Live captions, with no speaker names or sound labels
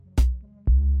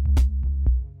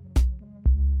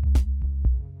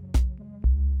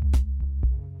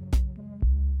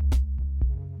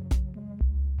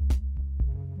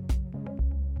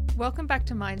Welcome back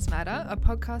to Minds Matter, a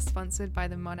podcast sponsored by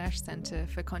the Monash Centre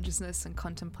for Consciousness and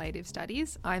Contemplative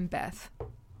Studies. I'm Beth.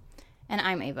 And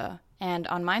I'm Ava. And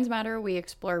on Minds Matter, we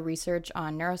explore research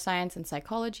on neuroscience and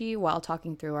psychology while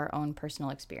talking through our own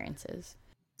personal experiences.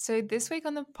 So this week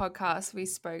on the podcast, we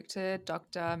spoke to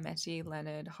Dr. Mette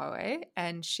Leonard Høeg,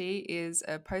 and she is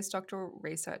a postdoctoral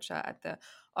researcher at the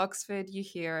Oxford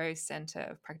Uehiro Centre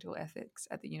of Practical Ethics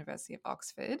at the University of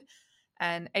Oxford.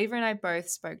 And Ava and I both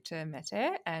spoke to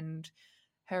Mette, and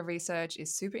her research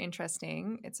is super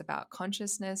interesting. It's about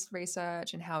consciousness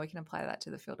research and how we can apply that to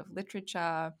the field of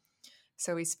literature.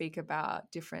 So we speak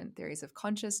about different theories of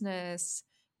consciousness.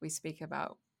 We speak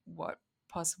about what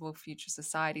possible future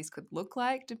societies could look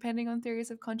like depending on theories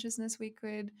of consciousness we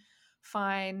could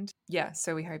find. Yeah,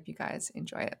 so we hope you guys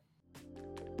enjoy it.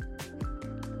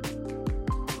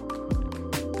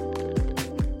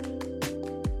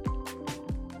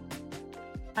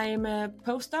 I am a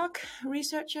postdoc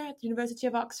researcher at the University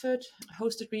of Oxford,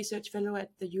 hosted research fellow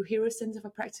at the Uehiro Centre for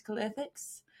Practical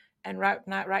Ethics. And right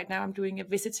now I'm doing a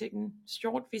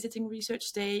short visiting research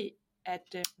stay at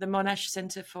the Monash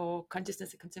Centre for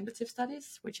Consciousness and Contemplative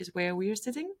Studies, which is where we are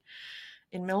sitting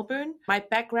in Melbourne. My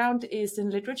background is in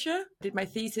literature. I did my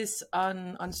thesis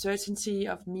on uncertainty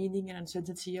of meaning and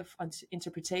uncertainty of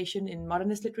interpretation in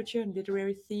modernist literature and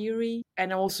literary theory,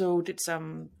 and also did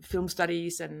some film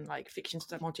studies and like fiction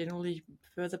stuff more generally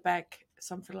further back,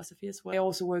 some philosophy as well. I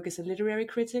also work as a literary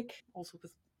critic, also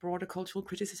with broader cultural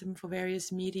criticism for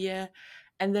various media.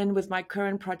 And then with my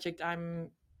current project,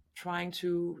 I'm trying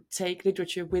to take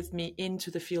literature with me into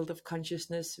the field of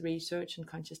consciousness research and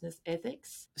consciousness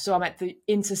ethics. So I'm at the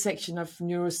intersection of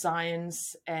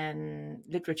neuroscience and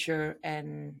literature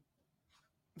and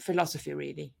philosophy,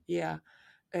 really. Yeah.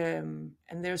 And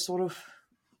there's sort of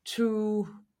two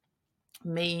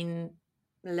main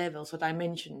levels or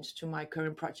dimensions to my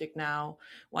current project now.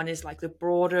 One is like the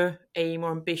broader aim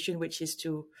or ambition, which is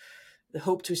the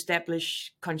hope to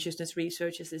establish consciousness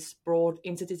research as this broad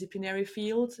interdisciplinary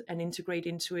field and integrate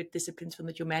into it disciplines from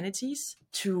the humanities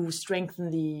to strengthen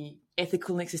the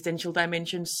ethical and existential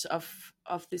dimensions of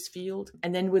this field.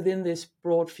 And then within this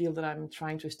broad field that I'm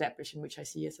trying to establish, in which I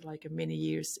see as like a many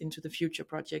years into the future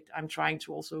project, I'm trying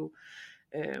to also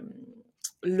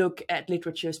look at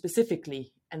literature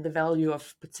specifically and the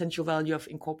potential value of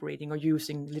incorporating or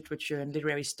using literature and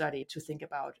literary study to think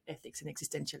about ethics and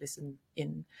existentialism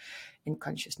in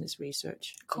consciousness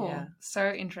research. Cool. Yeah.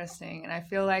 So interesting. And I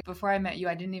feel like before I met you,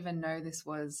 I didn't even know this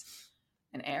was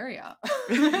an area.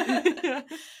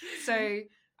 So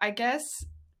I guess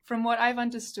from what I've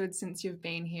understood since you've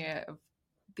been here,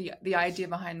 the idea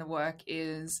behind the work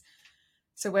is,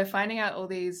 so we're finding out all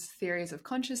these theories of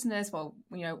consciousness,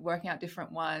 working out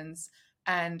different ones.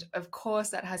 And of course,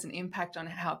 that has an impact on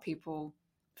how people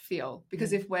feel.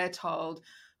 Because if we're told,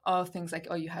 things like,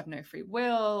 you have no free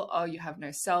will, you have no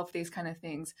self, these kind of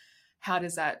things, how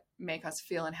does that make us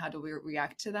feel and how do we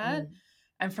react to that?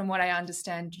 And from what I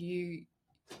understand, you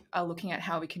are looking at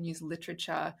how we can use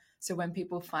literature so when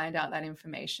people find out that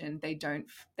information, they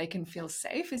can feel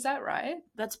safe. Is that right?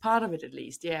 That's part of it, at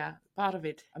least. Yeah, part of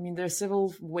it. I mean, there are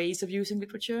several ways of using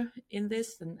literature in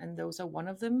this, and those are one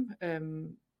of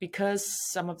them.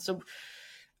 Because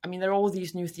there are all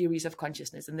these new theories of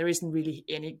consciousness, and there isn't really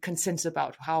any consensus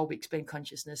about how we explain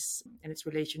consciousness and its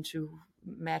relation to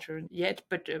matter yet.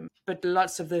 But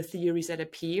lots of the theories that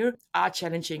appear are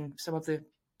challenging some of the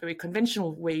very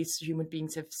conventional ways human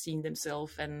beings have seen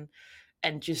themselves and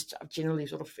just generally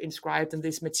sort of inscribed in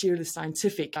this materialist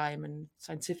scientific time and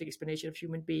scientific explanation of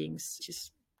human beings,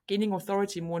 just gaining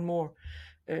authority more and more.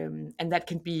 And that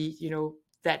can be,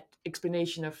 that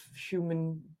explanation of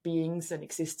human beings and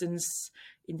existence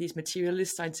in these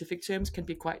materialist scientific terms can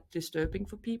be quite disturbing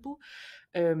for people.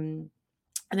 And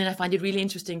then I find it really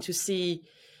interesting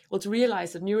to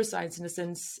realize that neuroscience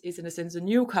is in a sense a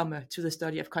newcomer to the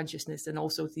study of consciousness and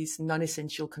also these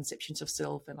non-essential conceptions of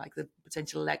self and like the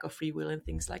potential lack of free will and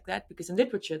things like that. Because in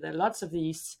literature, there are lots of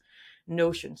these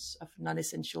notions of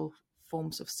non-essential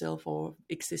forms of self or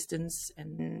existence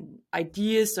and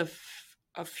ideas of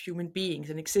human beings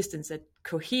and existence that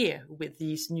cohere with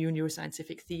these new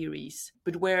neuroscientific theories,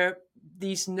 but where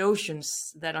these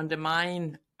notions that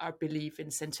undermine our belief in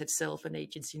centered self and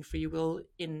agency and free will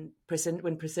when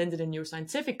presented in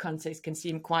neuroscientific context can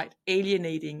seem quite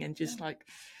alienating and just like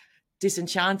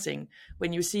disenchanting.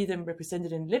 When you see them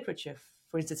represented in literature,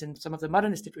 for instance, in some of the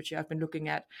modernist literature I've been looking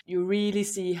at, you really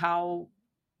see how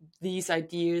these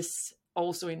ideas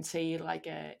also entail like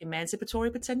a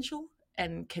emancipatory potential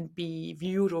and can be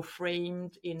viewed or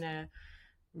framed in a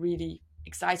really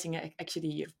exciting,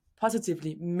 actually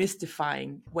positively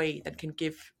mystifying way that can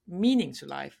give meaning to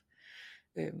life.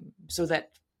 So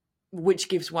that, which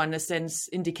gives one a sense,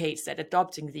 indicates that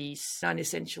adopting these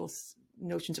non-essential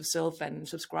notions of self and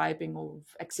subscribing or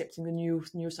accepting the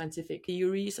new scientific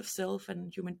theories of self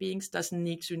and human beings doesn't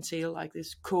need to entail like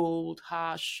this cold,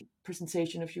 harsh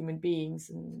presentation of human beings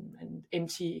and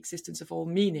empty existence of all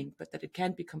meaning, but that it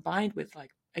can be combined with like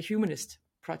a humanist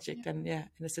project and in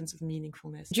a sense of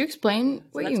meaningfulness. Could you explain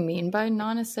what you mean by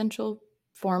non-essential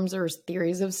forms or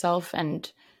theories of self,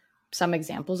 and some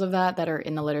examples of that are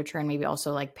in the literature, and maybe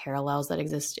also like parallels that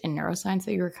exist in neuroscience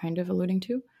that you were kind of alluding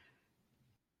to?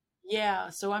 Yeah,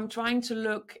 so I'm trying to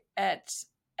look at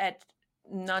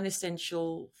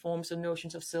non-essential forms or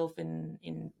notions of self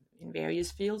in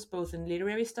various fields, both in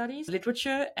literary studies,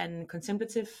 literature, and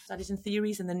contemplative studies and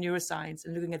theories, and then neuroscience,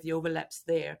 and looking at the overlaps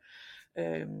there.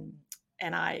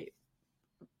 And I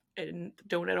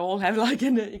don't at all have like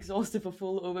an exhaustive or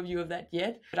full overview of that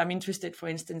yet. But I'm interested, for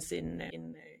instance,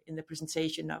 in the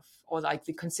presentation of, or like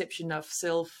the conception of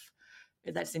self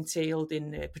that's entailed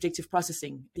in predictive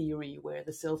processing theory, where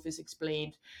the self is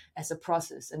explained as a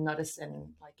process and not as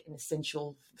like an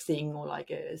essential thing or like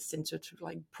a centered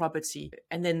like property.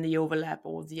 And then the overlap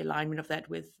or the alignment of that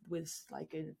with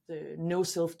like the no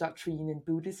self doctrine in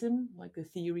Buddhism, like the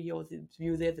theory or the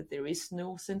view there that there is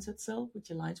no centered self, which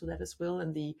aligns with that as well,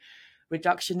 and the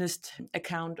reductionist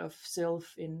account of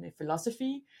self in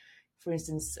philosophy, for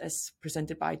instance, as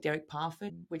presented by Derek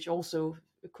Parfit, which also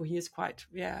coheres quite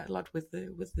a lot with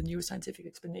the neuroscientific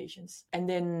explanations. And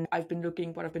then what I've been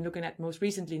looking at most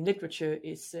recently in literature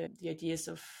is the ideas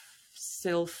of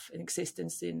self and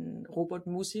existence in Robert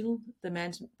Musil, the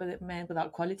man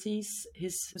without qualities,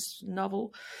 his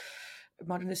novel,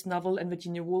 modernist novel, and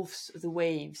Virginia Woolf's The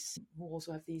Waves, who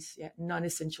also have these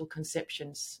non-essential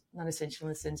conceptions, non-essential in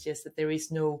the sense, yes, that there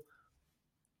is no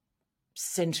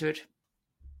centered,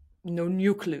 no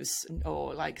nucleus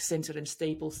or like centered and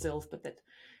stable self, but that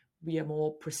we are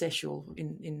more processual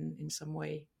in some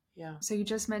way. Yeah. So you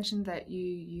just mentioned that you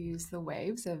use The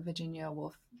Waves, a Virginia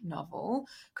Woolf novel.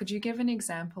 Could you give an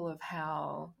example of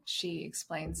how she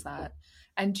explains that?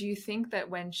 And do you think that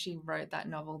when she wrote that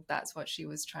novel, that's what she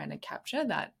was trying to capture,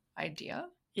 that idea?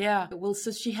 Yeah. Well,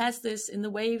 so she has this in The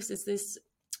Waves, is this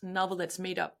novel that's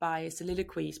made up by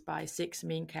soliloquies by 6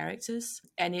 main characters,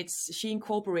 and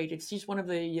she's one of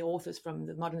the authors from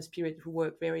the modernist period who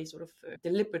work very sort of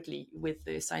deliberately with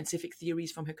the scientific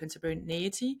theories from her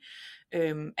contemporaneity,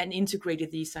 and integrated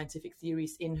these scientific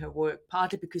theories in her work,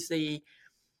 partly because they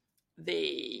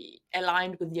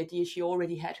aligned with the idea she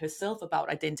already had herself about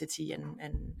identity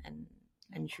and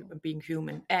being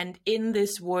human. And in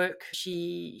this work,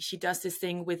 she does this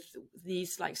thing with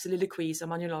these like soliloquies or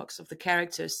monologues of the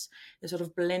characters. They're sort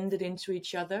of blended into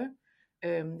each other.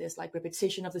 There's like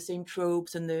repetition of the same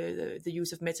tropes and the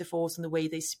use of metaphors and the way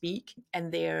they speak.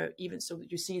 And they're even so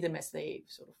you see them as they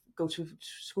sort of go to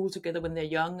school together when they're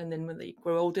young, and then when they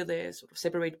grow older, they're sort of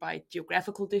separated by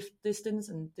geographical distance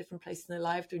and different places in their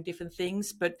life doing different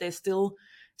things, but they're still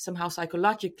somehow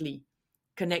psychologically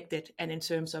connected, and in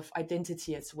terms of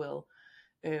identity as well.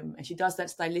 And she does that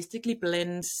stylistically,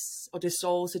 blends or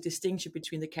dissolves the distinction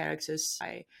between the characters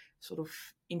by sort of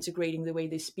integrating the way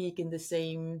they speak in the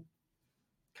same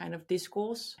kind of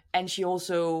discourse. And she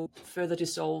also further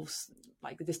dissolves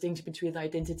like the distinction between the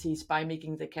identities by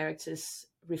making the characters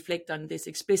reflect on this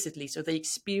explicitly. So they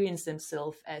experience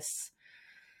themselves as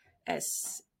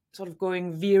sort of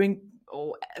veering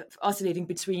or oscillating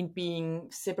between being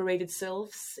separated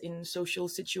selves in social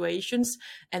situations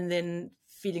and then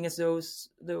feeling as though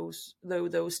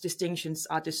those distinctions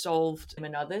are dissolved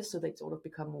in others, so they sort of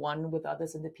become one with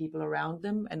others and the people around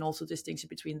them, and also distinction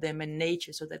between them and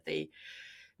nature, so that they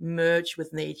merge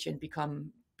with nature and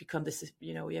become this,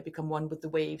 become one with the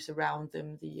waves around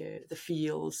them, the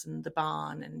fields and the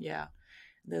barn, and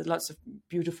there's lots of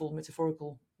beautiful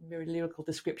metaphorical, very lyrical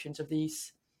descriptions of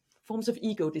these forms of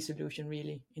ego dissolution,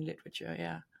 really, in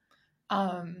literature.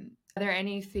 Are there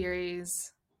any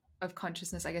theories of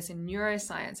consciousness, I guess, in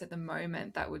neuroscience at the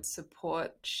moment that would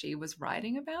support she was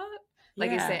writing about?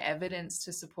 Like, is there evidence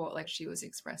to support like she was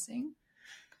expressing?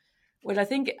 Well, I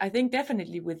think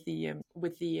definitely with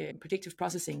the predictive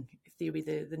processing theory,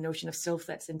 the notion of self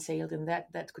that's entailed in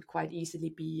that could quite easily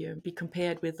be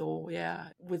compared with,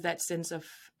 with that sense of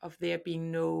there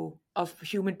being of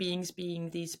human beings being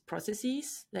these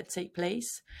processes that take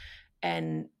place,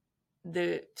 and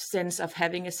the sense of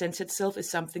having a centered self is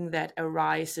something that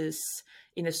arises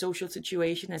in a social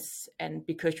situation, and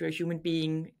because you're a human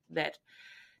being that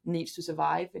needs to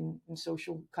survive in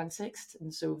social context.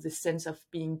 And so the sense of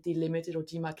being delimited or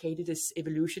demarcated is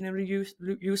evolutionarily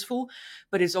useful,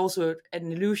 but it's also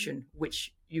an illusion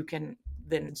which you can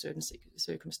then in certain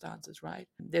circumstances, right?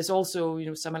 There's also,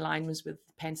 some alignments with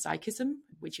panpsychism,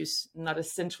 which is not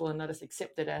as central and not as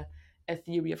accepted a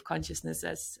theory of consciousness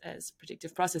as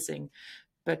predictive processing.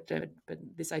 But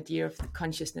this idea of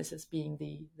consciousness as being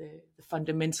the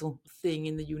fundamental thing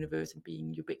in the universe and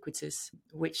being ubiquitous,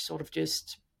 which sort of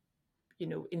just,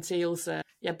 entails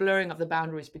blurring of the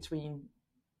boundaries between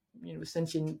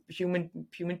sentient human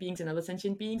beings and other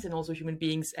sentient beings, and also human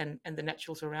beings and the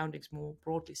natural surroundings, more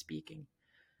broadly speaking.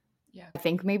 Yeah, I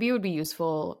think maybe it would be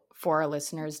useful for our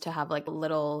listeners to have like a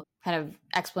little kind of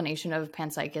explanation of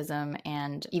panpsychism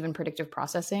and even predictive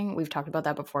processing. We've talked about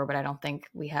that before, but I don't think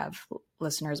we have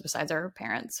listeners besides our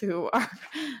parents who are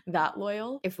that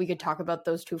loyal. If we could talk about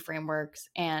those two frameworks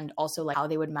and also like how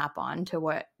they would map on to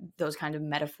what those kind of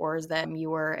metaphors that you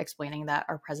were explaining that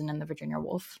are present in the Virginia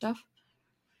Woolf stuff.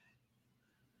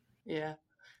 Yeah.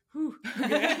 No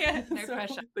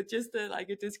pressure. But just a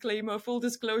disclaimer, full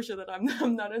disclosure that I'm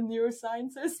not a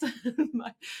neuroscientist.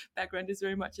 My background is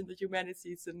very much in the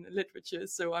humanities and literature,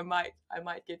 so I might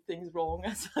get things wrong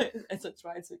as I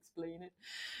try to explain it.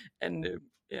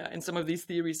 And some of these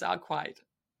theories are quite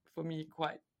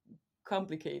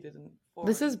complicated and foreign.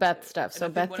 This is Beth stuff, so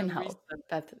Beth can help.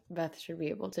 Beth should be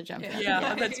able to jump in.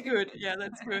 Yeah, that's good. Yeah,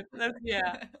 that's good.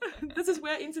 This is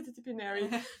where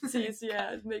interdisciplinary sees,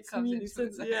 it makes really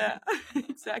sense. Yeah,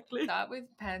 exactly. Start with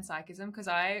panpsychism, because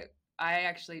I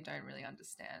actually don't really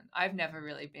understand. I've never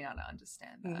really been able to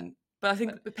understand that. But I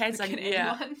think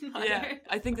panpsychism,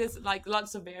 I think there's like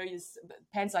lots of various.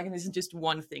 Panpsychism isn't just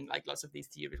one thing. Like lots of these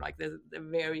theories, like there are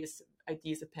various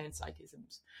ideas of panpsychism,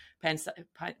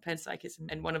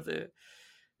 and one of the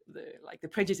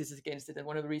prejudices against it, and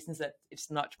one of the reasons that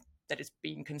it's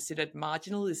being considered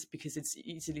marginal is because it's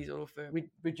easily sort of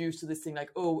reduced to this thing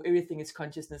like, oh, everything is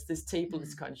consciousness. This table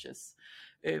is conscious,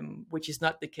 which is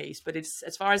not the case. But it's,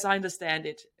 as far as I understand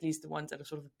it, at least the ones that have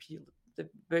sort of appealed. The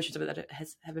versions of it that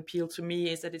have appealed to me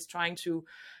is that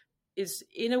is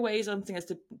in a way something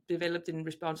that's developed in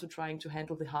response to trying to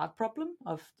handle the hard problem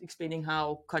of explaining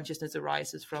how consciousness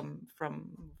arises from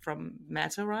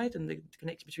matter, right, and the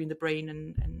connection between the brain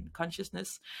and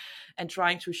consciousness, and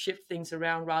trying to shift things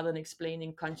around rather than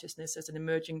explaining consciousness as an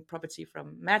emerging property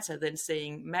from matter, then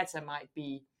saying matter might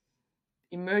be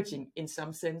emerging in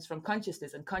some sense from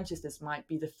consciousness, and consciousness might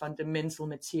be the fundamental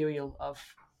material of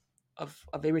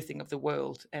everything of the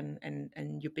world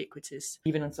and ubiquitous,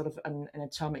 even on sort of an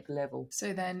atomic level.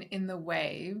 So then in the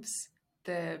waves,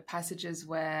 the passages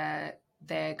where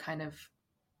they kind of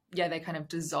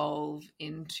dissolve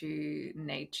into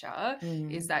nature,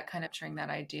 is that kind of capturing that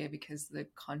idea because the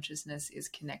consciousness is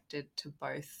connected to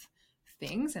both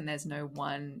things and there's no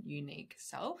one unique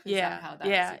self? Is that how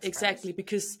that's exactly,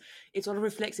 because it sort of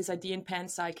reflects this idea in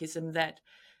panpsychism that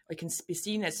it can be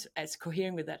seen as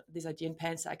cohering with this idea in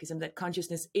panpsychism that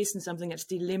consciousness isn't something that's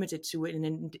delimited to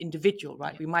an individual,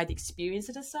 right? We might experience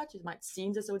it as such. It might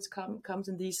seem as though it comes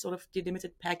in these sort of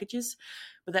delimited packages,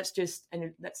 but that's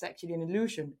actually an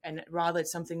illusion. And rather,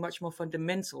 it's something much more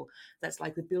fundamental. That's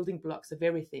like the building blocks of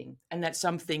everything. And that's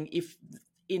something, if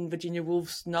in Virginia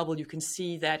Woolf's novel, you can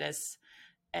see that as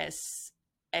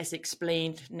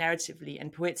explained narratively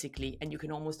and poetically, and you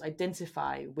can almost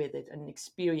identify with it and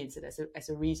experience it as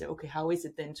a reader. Okay, how is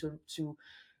it then to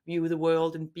view the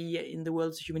world and be in the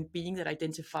world as a human being that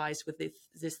identifies with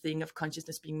this thing of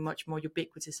consciousness being much more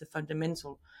ubiquitous and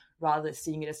fundamental, rather than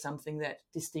seeing it as something that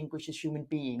distinguishes human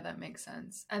being? That makes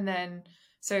sense. And then,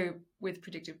 so with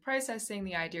predictive processing,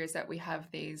 the idea is that we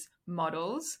have these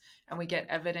models and we get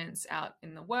evidence out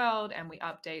in the world and we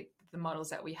update the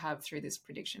models that we have through this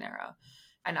prediction error.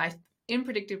 And in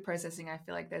predictive processing, I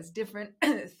feel like there's different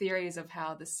theories of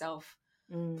how the self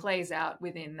plays out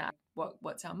within that.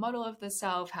 What's our model of the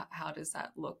self? How does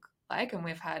that look like? And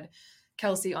we've had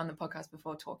Kelsey on the podcast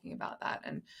before talking about that.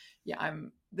 And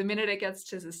the minute it gets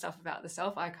to the stuff about the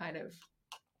self, I kind of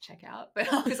check out. But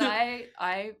because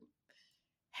I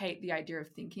hate the idea of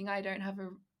thinking I don't have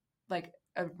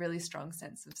a really strong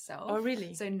sense of self. Oh,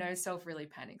 really? So no self really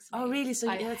panics me. Oh, really?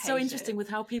 So it's so interesting with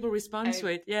how people respond to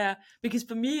it. Yeah. Because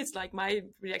for me, it's like my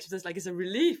reaction is like, it's a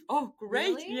relief. Oh,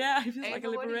 great. Really? Yeah. It feels like a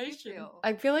liberation.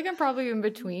 I feel like I'm probably in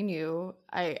between you.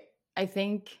 I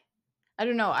think, I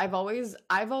don't know. I've always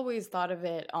thought of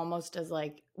it almost as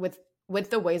like with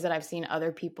the ways that I've seen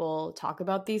other people talk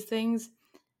about these things,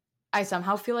 I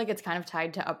somehow feel like it's kind of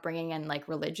tied to upbringing and like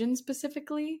religion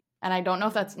specifically. And I don't know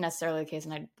if that's necessarily the case.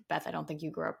 And Beth, I don't think you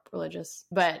grew up religious,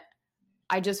 but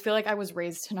I just feel like I was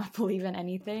raised to not believe in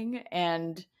anything.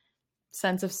 And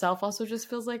sense of self also just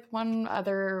feels like one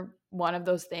of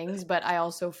those things. But I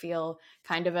also feel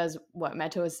kind of as what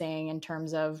Mette was saying in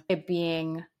terms of it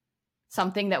being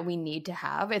something that we need to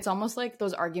have. It's almost like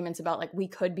those arguments about like we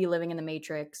could be living in the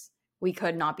Matrix, we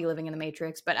could not be living in the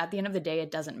Matrix, but at the end of the day,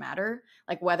 it doesn't matter.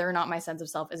 Like whether or not my sense of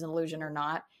self is an illusion or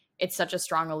not, it's such a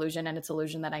strong illusion, and it's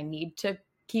illusion that I need to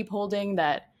keep holding,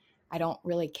 that I don't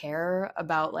really care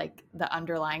about like the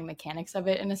underlying mechanics of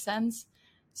it in a sense.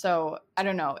 So I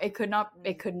don't know. It could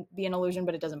be an illusion,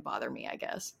 but it doesn't bother me, I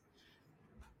guess.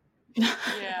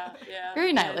 Yeah.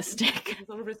 Very nihilistic. It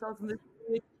sort of results in this.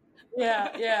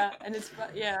 Yeah, and it's for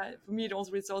me it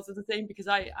also results in the same, because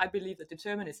I believe that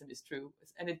determinism is true,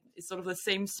 and it's sort of the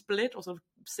same split or sort of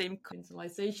same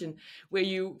centralization, where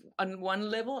you on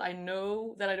one level I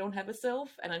know that I don't have a self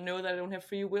and I know that I don't have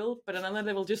free will, but on another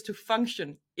level, just to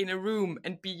function in a room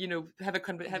and be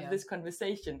have this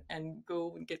conversation and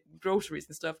go and get groceries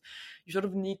and stuff, you sort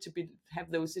of need to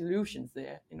have those illusions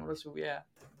there in order to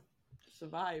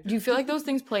survive. Do you feel like those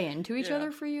things play into each other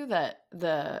for you, that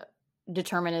the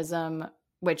determinism,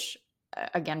 which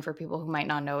again for people who might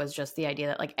not know is just the idea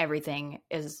that like everything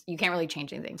is, you can't really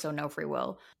change anything, so no free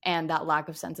will, and that lack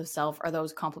of sense of self, are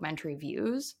those complementary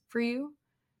views for you?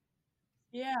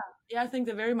 Yeah, I think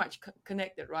they're very much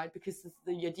connected, right? Because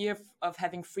the idea of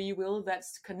having free will,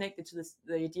 that's connected to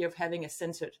the idea of having a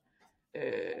centered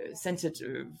sort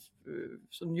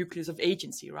of nucleus of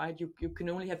agency, right? You can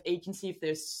only have agency if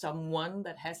there's someone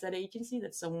that has that agency,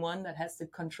 that's someone that has the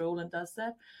control and does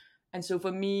that. And so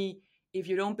for me, if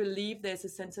you don't believe there's a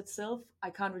centered self, I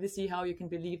can't really see how you can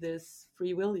believe there's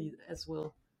free will as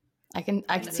well. I can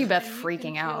see Beth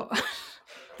freaking out.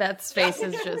 Beth's face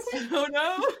is just oh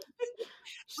no.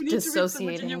 We need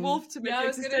dissociating. To read Wolf to make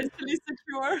it existentially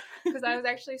secure. Because I was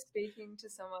actually speaking to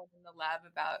someone in the lab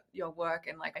about your work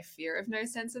and like I fear of no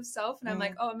sense of self, and I'm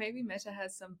like, oh, maybe Mette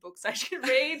has some books I should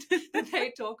read that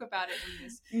they talk about it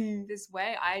in this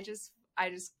way. I just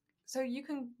so you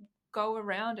can go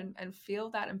around and feel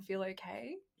that and feel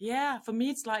okay. Yeah, for me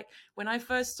it's like when I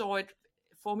first saw it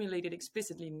formulated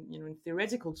explicitly in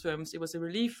theoretical terms, it was a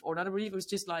relief, or not a relief, it was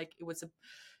just like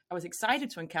I was excited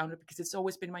to encounter it, because it's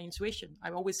always been my intuition.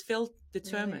 I've always felt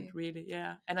determined, really,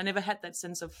 yeah. And I never had that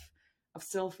sense of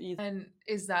self either. And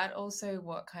is that also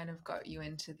what kind of got you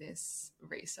into this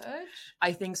research?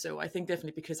 I think so. I think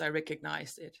definitely because I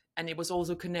recognized it. And it was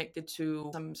also connected to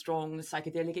some strong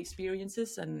psychedelic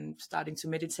experiences and starting to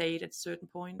meditate at a certain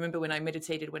point. I remember when I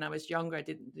meditated when I was younger, I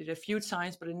did it a few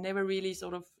times, but it never really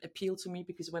sort of appealed to me,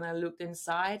 because when I looked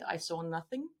inside, I saw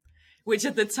nothing, which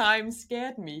at the time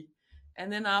scared me.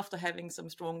 And then after having some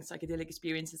strong psychedelic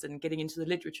experiences and getting into the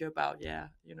literature about, there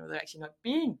actually not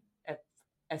being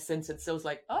a sense that feels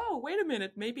like, oh, wait a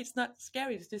minute, maybe it's not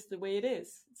scary, it's just the way it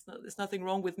is. There's nothing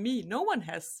wrong with me. No one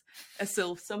has a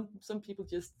self. Some people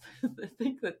just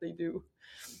think that they do.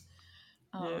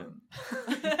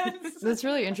 That's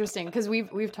really interesting, because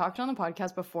we've talked on the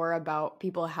podcast before about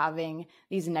people having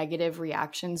these negative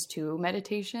reactions to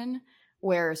meditation,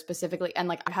 where specifically, and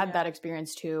like I had that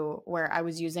experience too, where I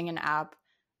was using an app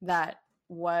that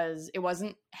it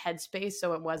wasn't Headspace,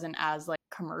 so it wasn't as like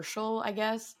commercial, I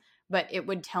guess, but it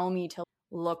would tell me to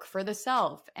look for the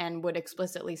self and would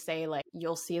explicitly say like,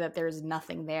 you'll see that there's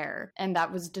nothing there. And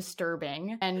that was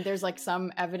disturbing. And there's like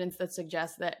some evidence that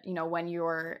suggests that, when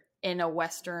you're in a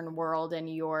Western world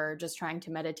and you're just trying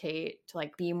to meditate to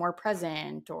like be more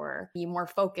present or be more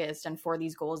focused, and for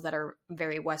these goals that are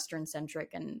very Western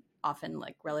centric and often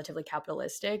like relatively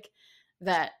capitalistic,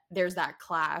 that there's that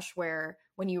clash where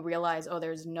when you realize, oh,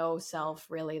 there's no self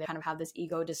really, they kind of have this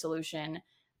ego dissolution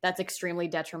that's extremely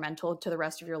detrimental to the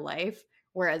rest of your life.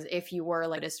 Whereas if you were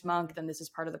like a Buddhist monk, then this is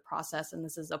part of the process and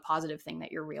this is a positive thing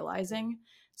that you're realizing.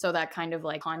 So that kind of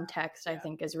like context, I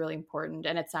think, is really important.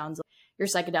 And it sounds like your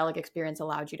psychedelic experience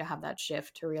allowed you to have that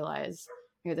shift to realize,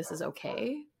 this is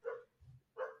okay.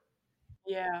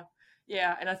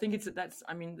 Yeah, and I think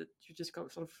that you just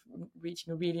got sort of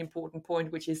reaching a really important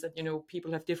point, which is that,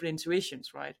 people have different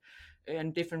intuitions, right?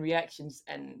 And different reactions.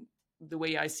 And the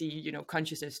way I see,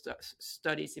 consciousness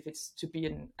studies, if it's to be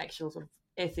an actual sort of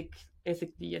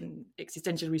ethically and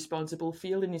existentially responsible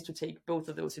field, it needs to take both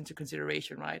of those into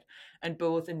consideration, right? And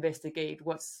both investigate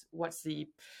what's the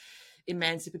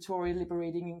emancipatory,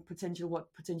 liberating potential,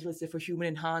 what potential is there for human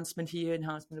enhancement here,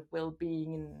 enhancement of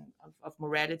well-being and of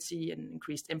morality and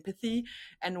increased empathy,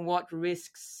 and what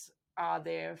risks are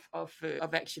there of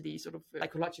actually sort of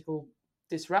psychological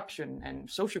disruption and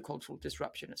sociocultural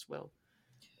disruption as well.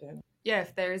 Yeah,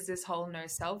 if there is this whole no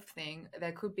self thing,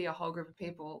 there could be a whole group of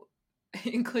people,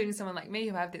 including someone like me,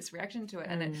 who have this reaction to it,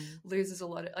 and it loses a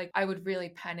lot of, like, I would really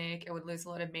panic. It would lose a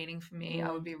lot of meaning for me.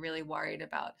 I would be really worried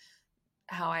about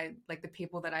how I, like, the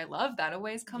people that I love. That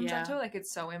always comes down to it. Like,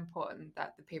 it's so important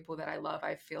that the people that I love,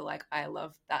 I feel like I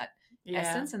love that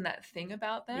essence and that thing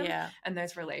about them and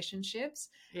those relationships.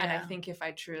 Yeah. And I think if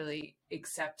I truly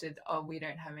accepted, oh, we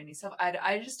don't have any self,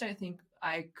 I just don't think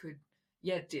I could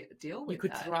deal with you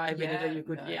could that. thrive in it, or you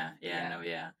could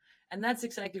and that's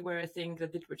exactly where I think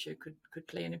that literature could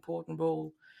play an important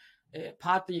role,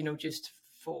 partly, you know, just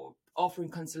for offering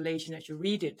consolation as you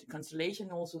read it,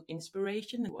 consolation, also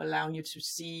inspiration, allowing you to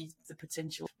see the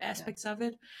potential aspects of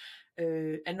it,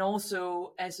 and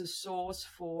also as a source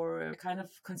for kind of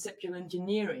conceptual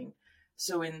engineering.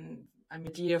 So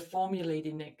idea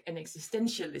formulating an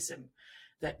existentialism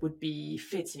that would be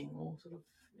fitting or sort of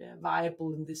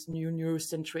viable in this new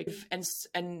neurocentric,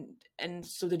 and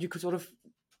so that you could sort of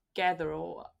gather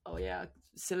or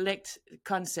select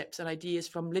concepts and ideas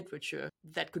from literature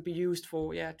that could be used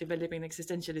for developing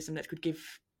existentialism that could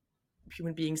give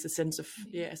human beings a sense of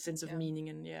meaning.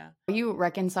 And you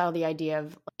reconcile the idea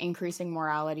of increasing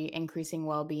morality, increasing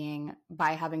well-being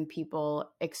by having people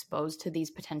exposed to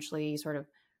these potentially sort of,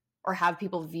 or have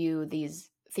people view these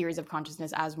theories of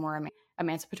consciousness as more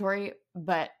emancipatory,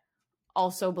 but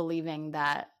also believing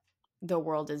that the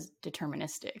world is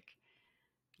deterministic.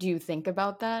 Do you think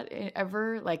about that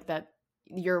ever? Like that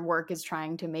your work is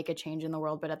trying to make a change in the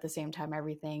world, but at the same time,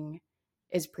 everything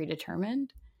is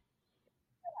predetermined?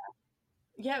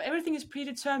 Yeah, everything is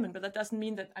predetermined, but that doesn't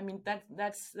mean that, I mean,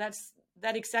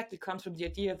 that exactly comes from the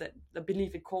idea that the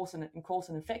belief in cause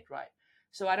and effect, right?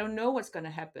 So I don't know what's going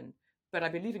to happen, but I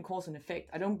believe in cause and effect.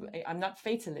 I'm not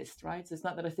fatalist, right? So it's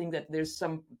not that I think that there's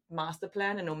some master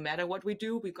plan and no matter what we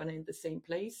do, we're going to end the same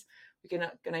place. We're going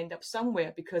to end up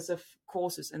somewhere because of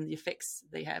causes and the effects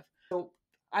they have. So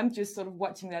I'm just sort of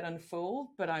watching that unfold,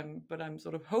 but I'm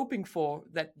sort of hoping for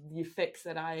that the effects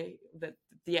that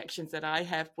the actions that I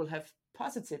have will have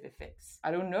positive effects.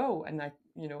 I don't know. And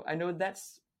I know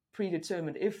that's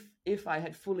predetermined. If I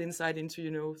had full insight into,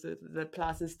 the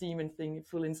Place's demon thing,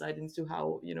 full insight into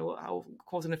how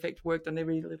cause and effect worked on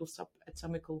every little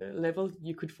subatomical level,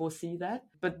 you could foresee that.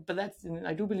 But that's,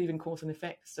 I do believe in cause and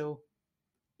effect. So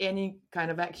any kind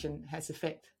of action has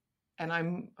effect, and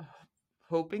I'm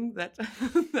hoping that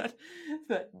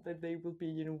that they will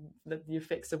be, that the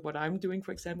effects of what I'm doing,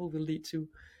 for example, will lead to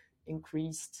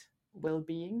increased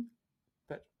well-being.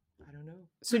 But I don't know.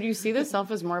 So do you see the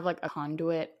self as more of like a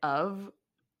conduit of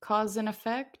cause and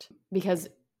effect? Because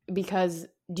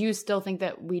do you still think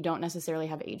that we don't necessarily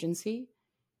have agency?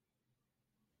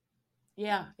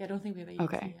 Yeah, I don't think we have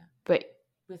agency. Okay, yeah. But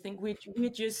we think we're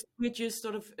just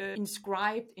sort of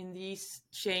inscribed in these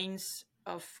chains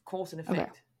of cause and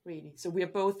effect, really. So we are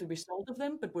both the result of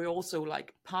them, but we're also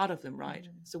like part of them, right?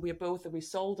 Mm-hmm. So we are both the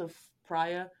result of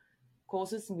prior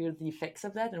causes, and we're the effects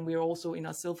of that, and we're also in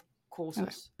ourselves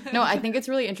causes. Okay. No, I think it's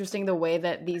really interesting the way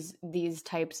that these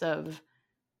types of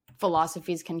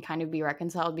philosophies can kind of be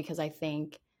reconciled, because I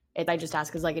think I just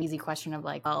ask is like an easy question of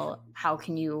like, well, how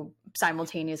can you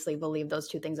simultaneously believe those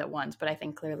two things at once? But I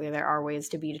think clearly there are ways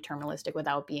to be deterministic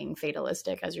without being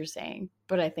fatalistic, as you're saying.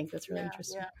 But I think that's really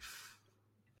interesting.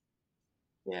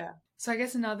 Yeah. So I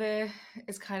guess another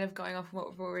is kind of going off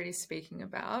what we're already speaking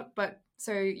about. But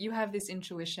so you have this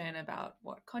intuition about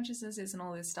what consciousness is and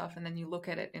all this stuff, and then you look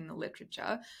at it in the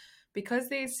literature. Because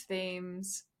these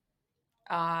themes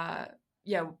are,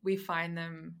 we find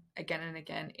them again and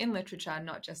again in literature,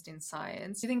 not just in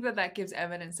science. Do you think that gives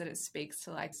evidence that it speaks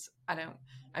to like,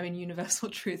 universal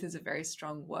truth is a very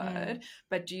strong word,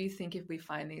 but do you think if we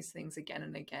find these things again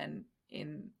and again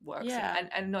in works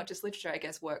and not just literature, I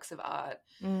guess works of art,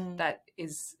 that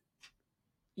is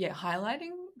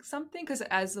highlighting something? Because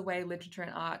as the way literature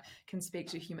and art can speak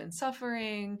to human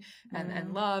suffering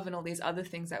and love and all these other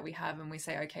things that we have, and we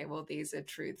say, okay, well, these are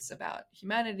truths about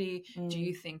humanity, do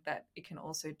you think that it can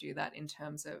also do that in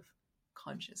terms of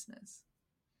consciousness?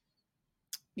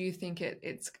 Do you think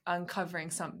it's uncovering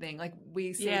something? Like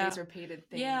we see these repeated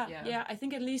things. Yeah, I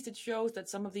think at least it shows that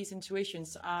some of these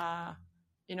intuitions are,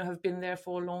 have been there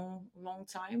for a long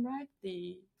time, right?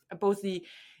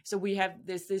 So we have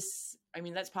this,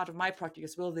 that's part of my project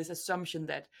as well, this assumption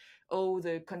that,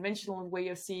 the conventional way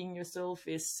of seeing yourself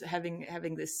is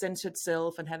having this centered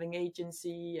self and having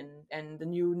agency, and the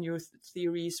new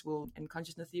theories and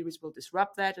consciousness theories will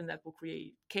disrupt that, and that will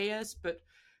create chaos. But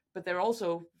there are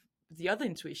also the other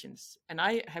intuitions, and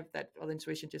I have that other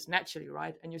intuition just naturally,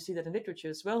 right? And you see that in literature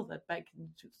as well, that back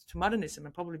to modernism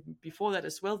and probably before that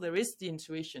as well, there is the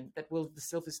intuition that the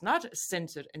self is not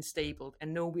centered and stable,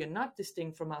 and no, we are not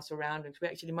distinct from our surroundings. We're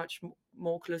actually much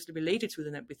more closely related to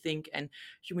them than we think, and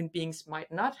human beings might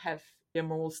not have their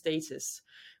moral status,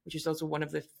 which is also one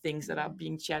of the things that are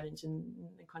being challenged in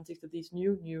the context of these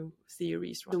new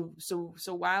theories. Right? So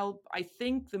while I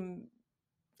think the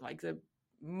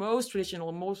most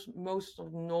traditional, most sort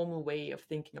of normal way of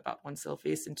thinking about oneself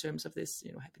is in terms of this,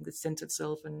 having this centered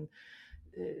self and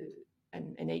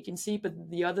agency. But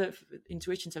the other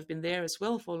intuitions have been there as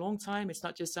well for a long time. It's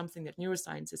not just something that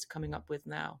neuroscience is coming up with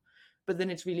now. But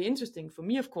then it's really interesting for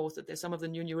me, of course, that there's some of the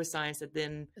new neuroscience that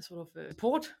then sort of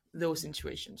support those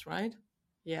intuitions, right?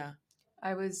 Yeah.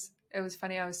 It was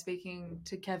funny. I was speaking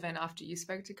to Kevin after you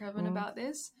spoke to Kevin about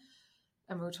this,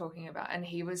 and we were talking about, and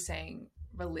he was saying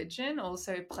religion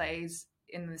also plays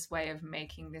in this way of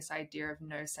making this idea of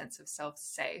no sense of self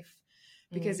safe,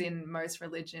 because in most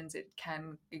religions it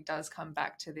does come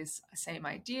back to this same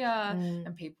idea,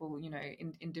 and people,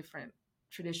 in different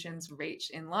traditions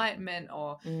reach enlightenment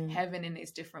or heaven in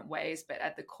these different ways, but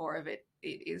at the core of it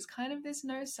is kind of this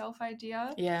no self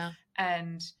idea. Yeah.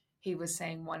 And he was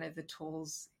saying one of the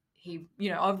tools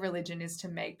of religion is to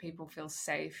make people feel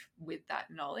safe with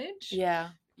that knowledge. Yeah.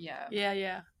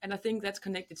 And I think that's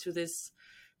connected to this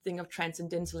thing of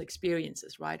transcendental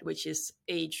experiences, right, which is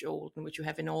age old and which you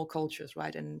have in all cultures,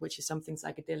 right, and which is something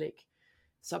psychedelic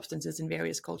substances in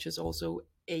various cultures also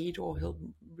aid or help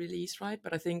release, right?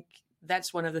 But I think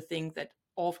that's one of the things that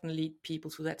often lead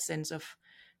people to that sense of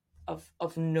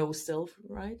no self,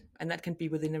 right? And that can be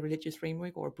within a religious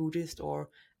framework or a Buddhist or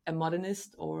a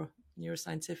modernist or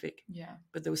neuroscientific. Yeah.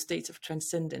 But those states of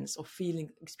transcendence or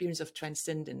experience of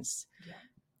transcendence,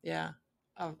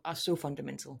 are so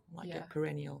fundamental, like a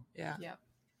perennial. Yeah.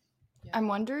 I'm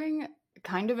wondering,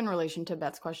 kind of in relation to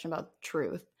Beth's question about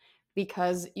truth,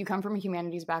 because you come from a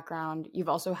humanities background, you've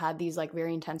also had these like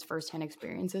very intense firsthand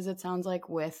experiences, it sounds like,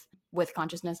 with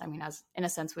consciousness. I mean, as in a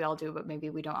sense we all do, but maybe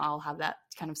we don't all have that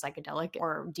kind of psychedelic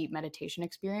or deep meditation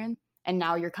experience. And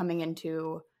now you're coming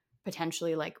into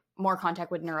potentially like more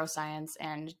contact with neuroscience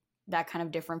and that kind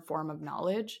of different form of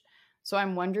knowledge. So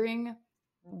I'm wondering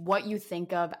what you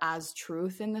think of as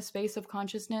truth in the space of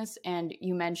consciousness. And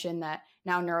you mentioned that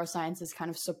now neuroscience is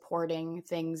kind of supporting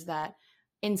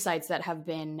insights that have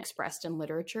been expressed in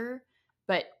literature.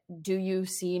 But do you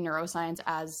see neuroscience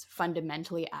as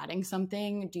fundamentally adding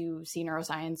something? Do you see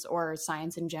neuroscience or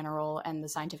science in general and the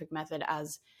scientific method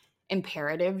as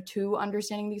imperative to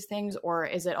understanding these things? Or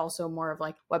is it also more of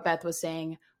like what Beth was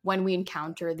saying, when we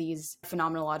encounter these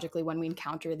phenomenologically, when we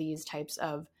encounter these types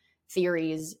of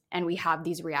theories and we have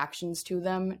these reactions to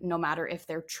them, no matter if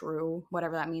they're true,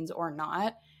 whatever that means or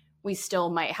not, we still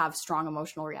might have strong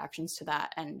emotional reactions to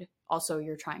that. And also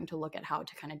you're trying to look at how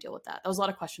to kind of deal with that. That was a lot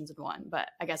of questions in one, but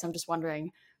I guess I'm just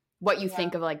wondering what you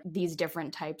think of like these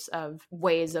different types of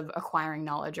ways of acquiring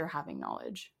knowledge or having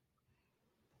knowledge.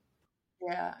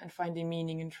 Yeah, and finding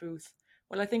meaning in truth.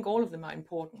 Well, I think all of them are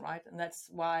important, right? And that's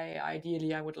why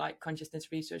ideally I would like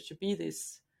consciousness research to be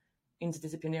this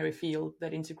interdisciplinary field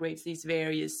that integrates these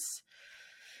various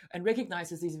and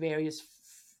recognizes these various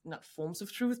not forms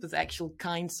of truth, but actual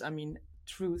kinds,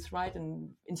 truth, right? And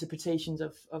interpretations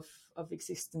of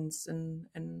existence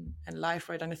and life,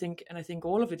 right? And I think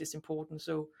all of it is important.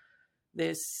 So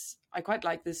I quite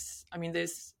like this. I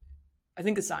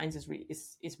think the science is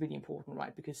really important,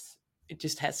 right? Because it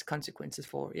just has consequences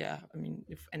for,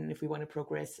 if we want to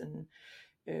progress, and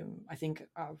I think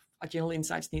our general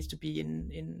insights needs to be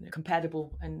in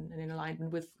compatible and in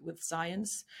alignment with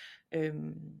science.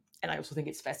 And I also think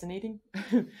it's fascinating,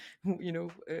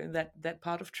 that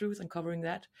part of truth and covering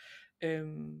that.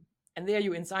 And there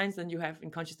you in science, then you have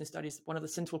in consciousness studies, one of the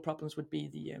central problems would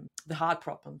be the hard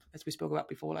problem, as we spoke about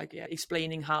before, like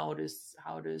explaining how does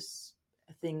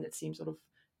a thing that seems sort of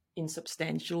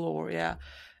insubstantial or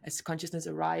as consciousness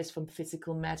arise from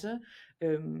physical matter.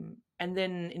 And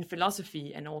then in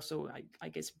philosophy, and also I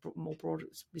guess more broadly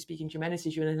speaking,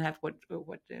 humanities, you then have what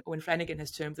Owen Flanagan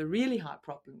has termed the really hard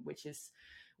problem, which is,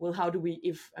 well, how do we,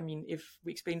 if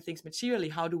we explain things materially,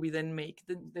 how do we then make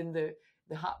the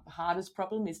hardest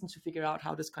problem isn't to figure out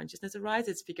how does consciousness arise,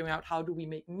 it's figuring out how do we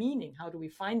make meaning, how do we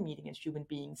find meaning as human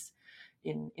beings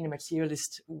in a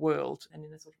materialist world and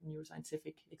in a sort of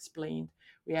neuroscientific explained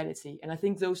reality. And I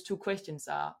think those two questions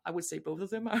I would say both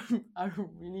of them are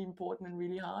really important and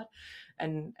really hard,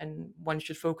 and one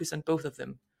should focus on both of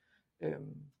them.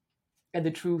 And the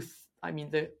truth,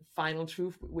 the final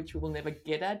truth, which we will never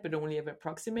get at, but only ever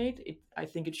approximate, I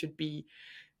think it should be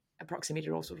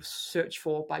approximated or sort of searched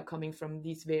for by coming from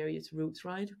these various routes,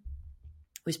 right?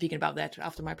 We're speaking about that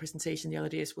after my presentation the other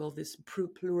day as well, this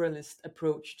pluralist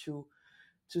approach to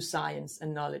science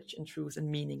and knowledge and truth and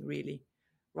meaning, really,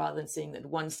 rather than saying that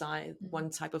one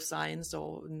type of science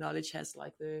or knowledge has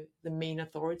like the main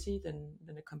authority,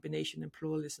 than a combination and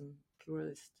pluralist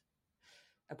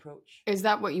approach. Is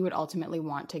that what you would ultimately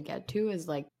want to get to? Is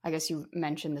like, I guess you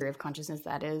mentioned the theory of consciousness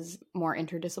that is more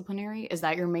interdisciplinary. Is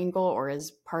that your main goal, or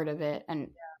is part of it? And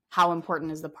how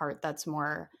important is the part that's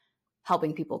more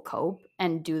helping people cope,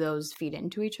 and do those feed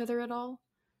into each other at all?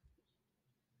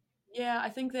 Yeah, I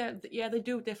think that, yeah, they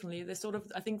do definitely. They're sort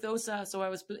of, I think those are, so I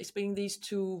was explaining these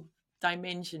two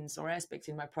dimensions or aspects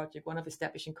in my project. One of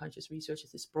establishing conscious research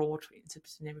is this broad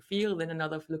interdisciplinary field, then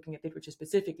another of looking at literature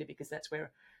specifically, because that's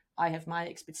where I have my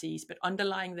expertise. But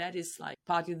underlying that is like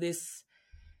partly this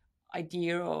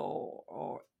idea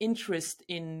or interest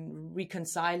in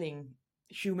reconciling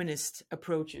humanist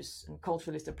approaches and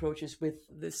culturalist approaches with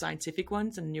the scientific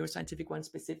ones and neuroscientific ones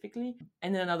specifically.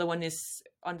 And then another one is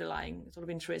underlying sort of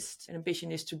interest and ambition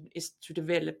is to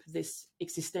develop this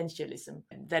existentialism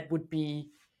that would be,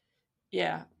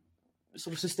 yeah,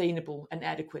 sort of sustainable and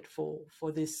adequate for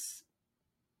this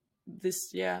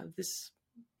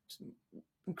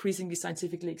increasingly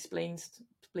scientifically explained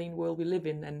world we live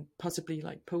in, and possibly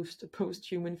like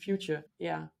post-human future.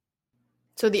 Yeah.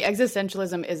 So the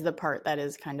existentialism is the part that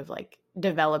is kind of like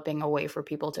developing a way for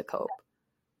people to cope.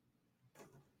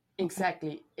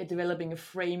 Exactly. Developing a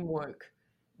framework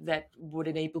that would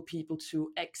enable people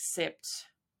to accept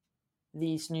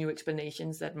these new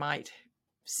explanations that might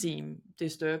seem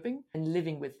disturbing, and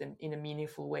living with them in a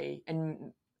meaningful way,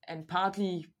 and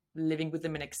partly living with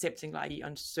them and accepting like the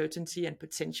uncertainty and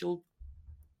potential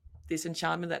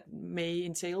disenchantment that may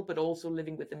entail, but also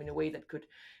living with them in a way that could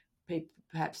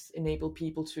perhaps enable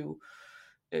people to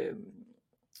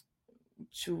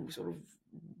sort of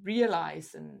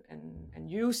realize and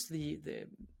use the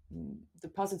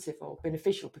positive or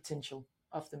beneficial potential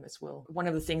of them as well. One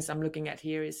of the things I'm looking at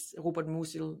here is Robert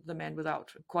Musil, the man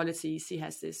without qualities. He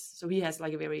has this, so he has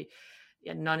like a very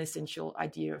non-essential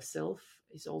idea of self.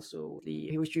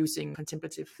 He was using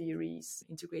contemplative theories,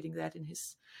 integrating that in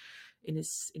his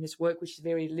work, which is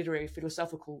very literary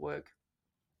philosophical work.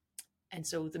 And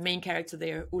so the main character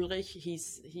there, Ulrich,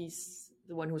 he's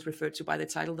the one who's referred to by the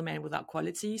title, the man without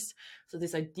qualities. So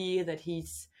this idea that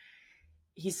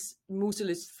Musil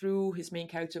is, through his main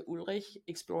character Ulrich,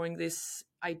 exploring this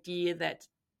idea that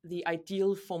the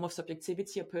ideal form of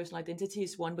subjectivity or personal identity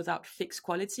is one without fixed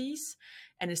qualities.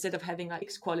 And instead of having like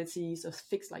fixed qualities or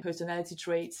fixed like personality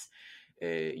traits,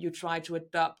 you try to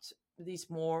adopt these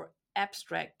more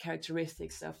abstract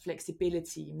characteristics of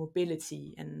flexibility,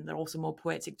 mobility, and they're also more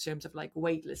poetic terms of like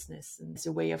weightlessness, and it's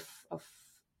a way of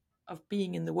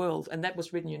being in the world. And that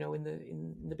was written,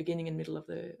 in the beginning and middle of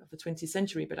the 20th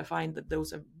century. But I find that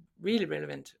those are really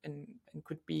relevant and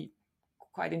could be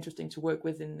quite interesting to work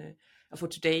with for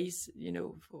today's,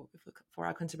 for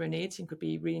our contemporaneity, and could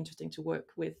be really interesting to work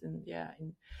with, and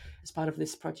as part of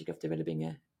this project of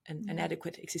developing an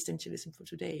adequate existentialism for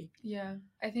today. Yeah,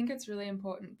 I think it's really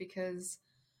important, because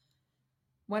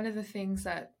one of the things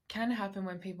that can happen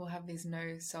when people have these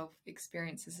no self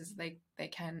experiences is they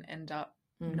can end up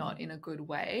not in a good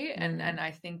way. And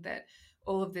I think that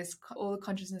all the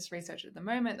consciousness research at the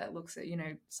moment that looks at,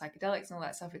 psychedelics and all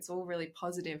that stuff, it's all really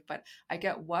positive. But I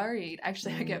get worried,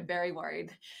 actually, I get very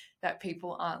worried that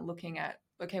people aren't looking at,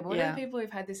 okay, what are the people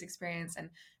who've had this experience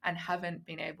and haven't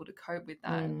been able to cope with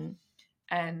that?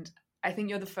 And I think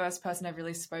you're the first person I've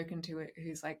really spoken to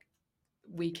who's like,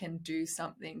 we can do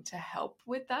something to help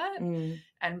with that. And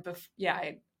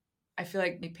I feel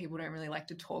like people don't really like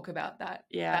to talk about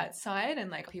that side, and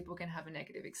like people can have a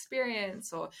negative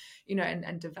experience or,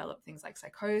 and develop things like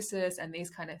psychosis and these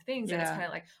kind of things. And it's kind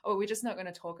of like, oh, we're just not going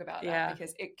to talk about that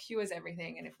because it cures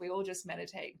everything. And if we all just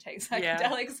meditate and take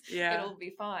psychedelics, it'll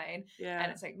be fine.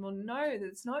 And it's like, well, no,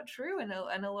 that's not true. And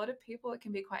a lot of people it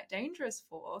can be quite dangerous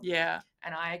for.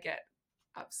 And I get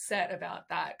upset about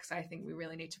that, because I think we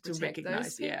really need to protect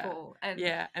those people.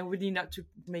 And we need not to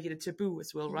make it a taboo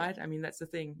as well, right? I mean, that's the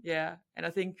thing. And I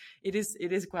think it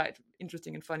is quite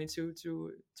interesting and funny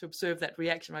to observe that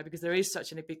reaction, right? Because there is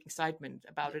such a big excitement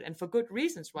about it, and for good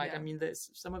reasons, right? I mean, there's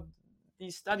some of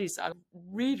these studies are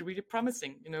really, really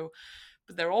promising,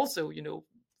 but they're also,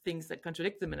 things that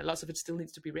contradict them, and a lot of it still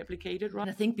needs to be replicated, right?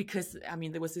 And I think because,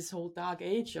 there was this whole dark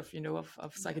age of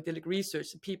psychedelic research,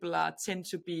 people tend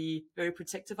to be very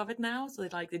protective of it now. So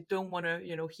they don't want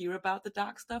to, hear about the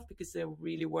dark stuff, because they're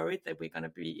really worried that we're going to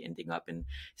be ending up in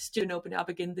still opening up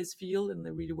again this field, and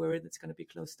they're really worried it's going to be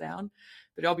closed down.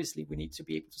 But obviously we need to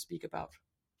be able to speak about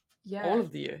all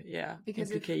of the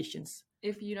because implications.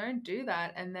 If you don't do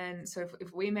that, and then, so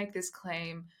if we make this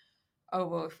claim, oh,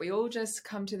 well, if we all just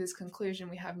come to this conclusion,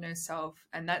 we have no self,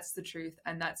 and that's the truth,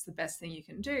 and that's the best thing you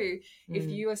can do. If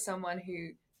you are someone who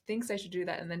thinks they should do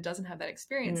that and then doesn't have that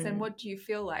experience, then what do you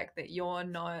feel like? That you're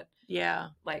not,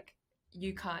 like,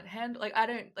 you can't handle, like, I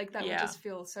don't, like, that would just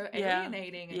feel so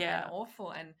alienating and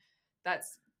awful. And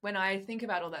that's, when I think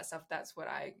about all that stuff, that's what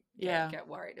I get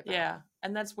worried about.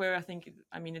 and that's where I think,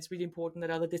 I mean, it's really important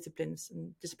that other disciplines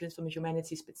and disciplines from the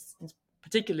humanities in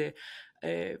particular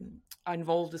are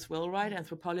involved as well, right?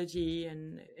 Anthropology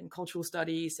and cultural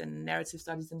studies and narrative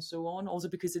studies and so on. Also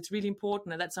because it's really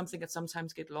important, and that's something that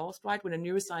sometimes get lost, right? When a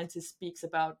neuroscientist speaks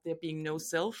about there being no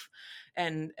self,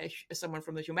 and someone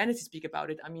from the humanities speak about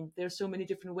it, I mean, there's so many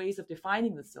different ways of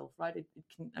defining the self, right? It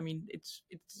can, I mean, it's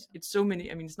so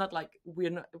many. I mean, it's not like we're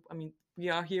not. I mean, we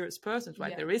are here as persons,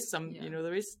 right? There is some,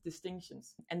 there is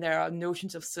distinctions, and there are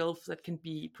notions of self that can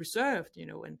be preserved,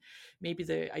 and maybe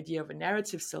the idea of a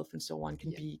narrative self and so on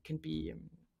can be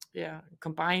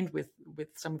combined with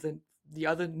some of the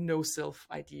other no self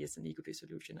ideas and ego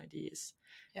dissolution ideas.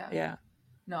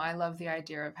 No, I love the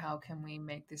idea of how can we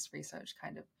make this research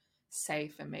kind of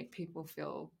safe and make people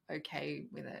feel okay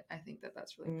with it. I think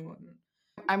that's really important.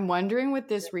 I'm wondering with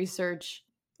this research,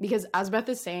 because as Beth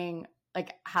is saying,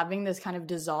 like having this kind of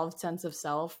dissolved sense of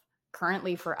self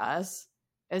currently for us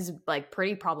is like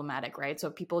pretty problematic, right? So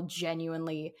people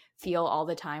genuinely feel all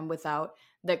the time without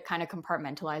the kind of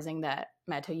compartmentalizing that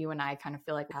Mette, you and I kind of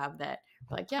feel like we have, that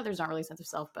we're like, yeah, there's not really a sense of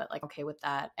self, but like, okay with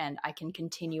that. And I can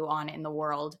continue on in the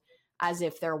world as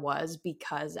if there was,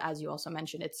 because as you also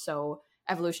mentioned, it's so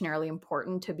evolutionarily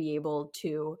important to be able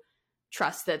to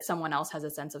trust that someone else has a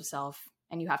sense of self,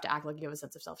 and you have to act like you have a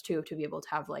sense of self too, to be able to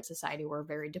have like society where we're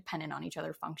very dependent on each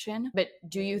other function. But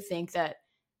do you think that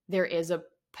there is a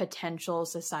potential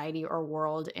society or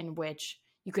world in which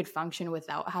you could function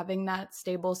without having that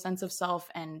stable sense of self,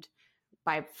 and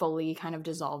by fully kind of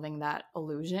dissolving that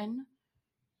illusion?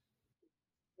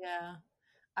 Yeah,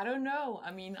 I don't know.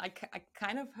 I mean, I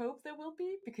kind of hope there will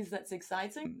be, because that's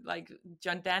exciting. Like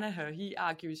John Danaher, he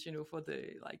argues, for the,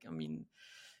 like, I mean,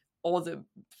 or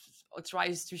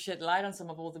tries to shed light on some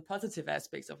of all the positive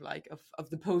aspects of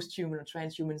the post-human or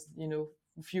transhumans,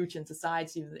 future in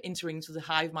society, entering into the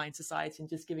hive mind society and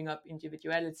just giving up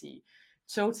individuality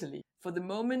totally. For the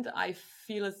moment, I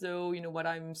feel as though, what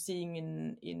I'm seeing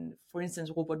in for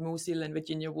instance, Robert Musil and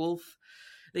Virginia Woolf,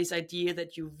 this idea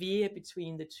that you veer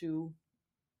between the two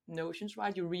notions,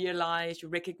 right? You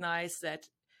recognize that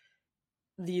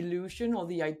the illusion or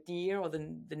the idea or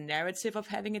the narrative of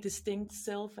having a distinct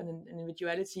self and an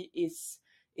individuality is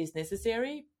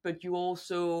necessary, but you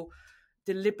also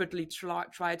deliberately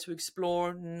try to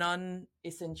explore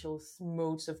non-essential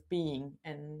modes of being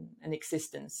and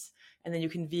existence, and then you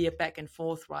can veer back and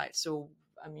forth, right? So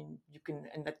I mean, you can,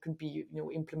 and that can be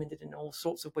implemented in all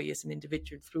sorts of ways as an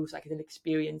individual, through psychedelic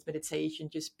experience, meditation,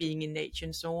 just being in nature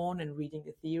and so on, and reading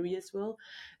the theory as well,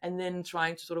 and then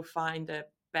trying to sort of find a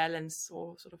balance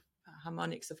or sort of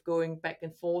harmonics of going back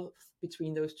and forth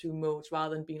between those two modes,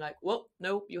 rather than being like, well,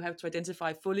 no, you have to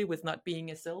identify fully with not being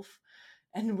a self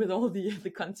and with all the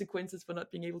consequences for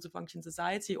not being able to function in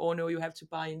society, or no, you have to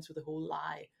buy into the whole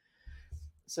lie.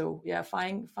 So yeah,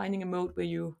 finding a mode where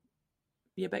you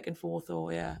be back and forth,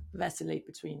 or vacillate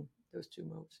between those two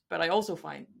modes. But I also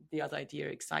find the other idea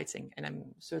exciting, and I'm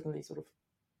certainly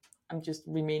I'm just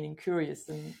remaining curious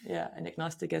and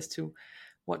agnostic as to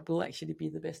what will actually be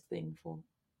the best thing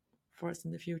for us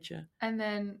in the future. And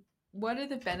then what are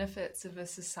the benefits of a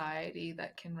society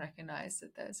that can recognize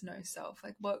that there's no self?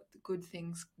 Like, what good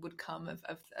things would come of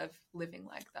living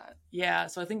like that? Yeah,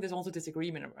 so I think there's also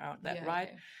disagreement around that, right?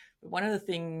 Okay. One of the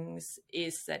things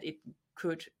is that it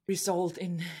could result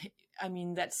in, I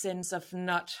mean, that sense of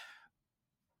not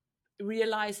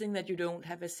realizing that you don't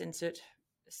have a centered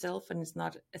self, and it's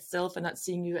not a self, and not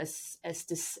seeing you as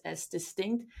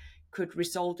distinct, could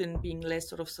result in being less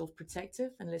sort of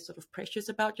self-protective and less sort of precious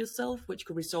about yourself, which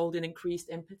could result in increased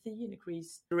empathy and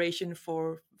increased consideration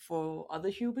for other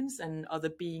humans and other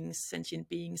beings, sentient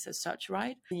beings as such,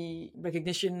 right? The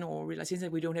recognition or realization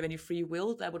that we don't have any free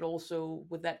will, that would also,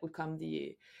 with that would come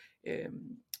the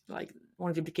like one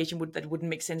of the implications that wouldn't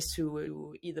make sense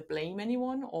to either blame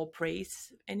anyone or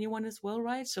praise anyone as well,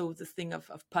 right? So the thing of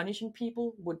punishing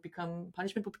people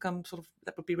punishment would become sort of,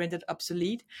 that would be rendered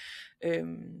obsolete,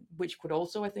 which could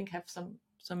also, I think, have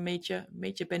some major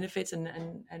benefits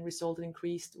and result in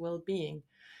increased well-being.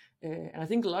 And I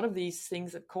think a lot of these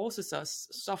things that causes us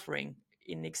suffering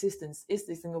in existence is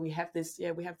this thing that we have this,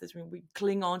 we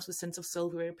cling on to the sense of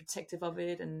self, we're very protective of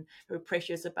it and very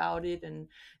precious about it, and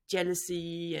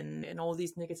jealousy and all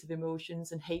these negative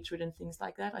emotions and hatred and things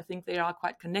like that. I think they are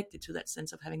quite connected to that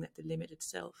sense of having that delimited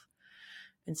self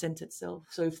and centered self.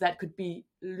 So if that could be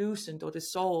loosened or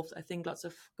dissolved, I think lots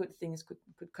of good things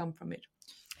could come from it.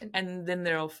 And then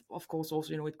there are, of course,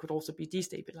 also, it could also be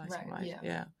destabilizing, right?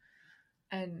 Yeah.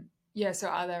 And yeah, so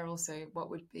are there also, what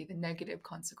would be the negative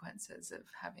consequences of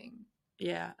having?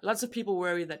 Yeah, lots of people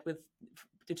worry that with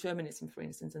determinism, for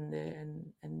instance, and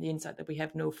the insight that we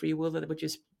have no free will, that it would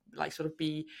just like sort of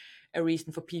be a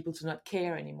reason for people to not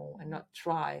care anymore and not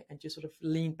try and just sort of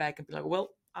lean back and be like,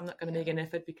 well, I'm not going to make an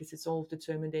effort because it's all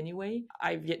determined anyway.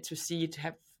 I've yet to see it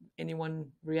have anyone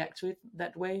react to it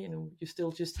that way. You know, you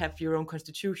still just have your own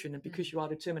constitution, and because you are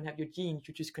determined, have your genes,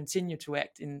 you just continue to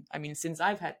act in. I mean, since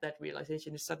I've had that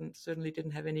realization, it certainly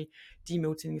didn't have any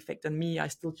demotivating effect on me. I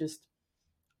still just,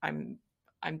 I'm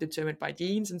determined by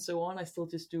genes and so on. I still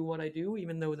just do what I do,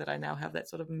 even though that I now have that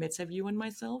sort of meta view on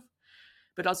myself.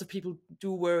 But also people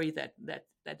do worry that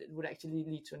it would actually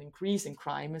lead to an increase in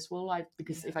crime as well.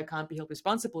 Because if I can't be held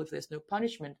responsible, if there's no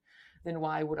punishment, then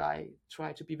why would I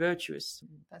try to be virtuous?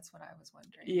 That's what I was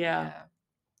wondering.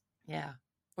 Yeah.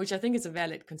 Which I think is a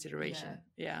valid consideration.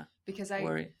 Yeah. Because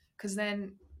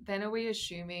then are we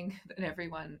assuming that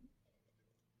everyone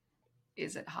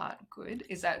is at heart good?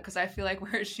 Is that because I feel like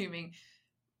we're assuming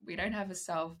we don't have a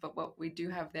self, but what we do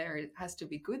have there, it has to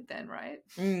be good then, right?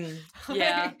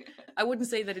 Yeah. I wouldn't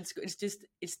say that it's good.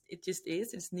 It just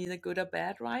is. It's neither good or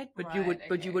bad, right? But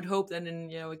you would hope then,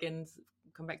 and again,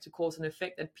 come back to cause and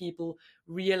effect, that people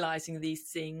realizing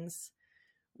these things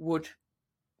would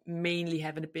mainly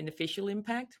have a beneficial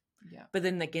impact. Yeah. But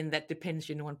then again, that depends,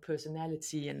 on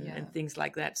personality and things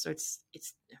like that. So it's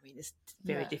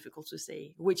very difficult to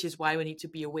say, which is why we need to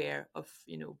be aware of,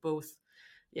 both.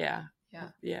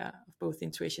 Of both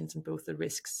intuitions and both the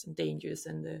risks and dangers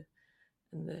and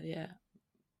the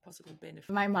possible benefits.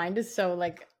 My mind is so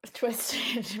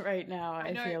twisted right now.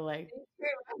 I feel like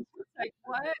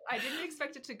what? I didn't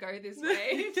expect it to go this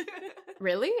way.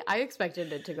 Really? I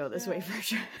expected it to go this way for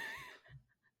sure.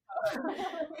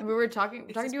 We were talking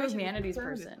to a humanities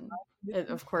person.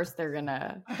 Of course they're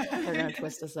gonna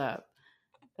twist us up.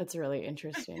 That's really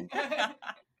interesting.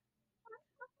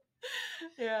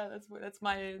 Yeah, that's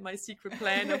my secret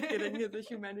plan of getting the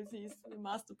humanities, the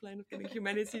master plan of getting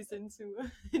humanities into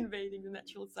invading the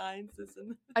natural sciences.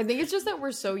 And I think it's just that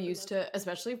we're so used to,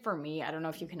 especially for me, I don't know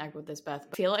if you connect with this, Beth,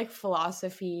 but I feel like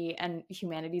philosophy and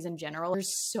humanities in general,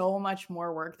 there's so much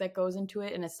more work that goes into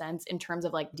it in a sense in terms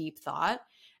of deep thought.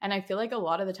 And I feel like a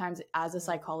lot of the times as a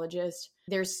psychologist,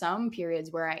 there's some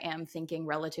periods where I am thinking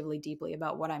relatively deeply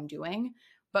about what I'm doing,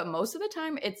 but most of the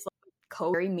time it's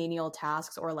very menial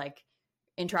tasks or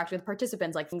interact with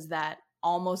participants, things that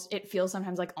it feels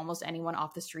sometimes like almost anyone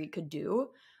off the street could do.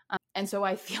 And so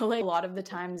I feel like a lot of the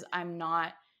times I'm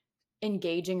not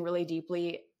engaging really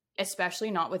deeply,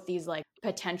 especially not with these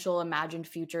potential imagined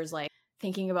futures,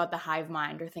 thinking about the hive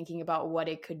mind or thinking about what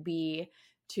it could be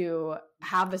to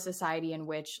have a society in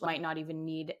which might not even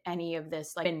need any of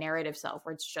this a narrative self,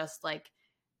 where it's just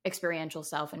experiential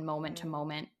self and moment to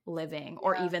moment living,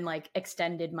 or even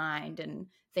extended mind and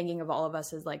thinking of all of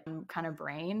us as kind of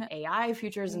brain AI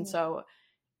futures. And so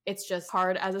it's just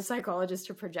hard as a psychologist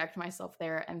to project myself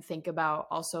there and think about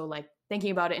also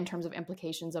thinking about it in terms of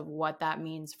implications of what that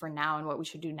means for now and what we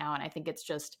should do now. And I think it's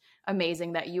just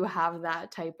amazing that you have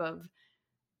that type of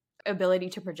ability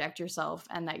to project yourself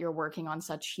and that you're working on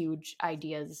such huge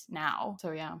ideas now.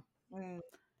 So yeah.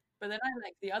 But then I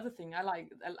like the other thing. I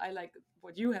like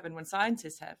what you have and what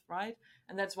scientists have, right?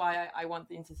 And that's why I want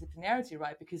the interdisciplinarity,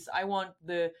 right? Because I want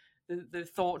the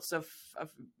thoughts of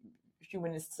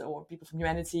humanists or people from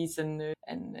humanities and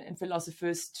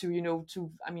philosophers to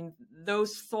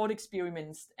those thought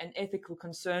experiments and ethical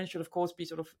concerns should of course be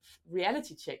sort of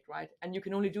reality checked, right? And you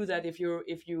can only do that if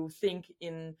you think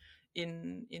in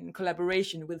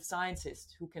collaboration with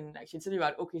scientists who can actually tell you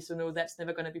about, okay, so no, that's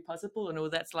never going to be possible, or no,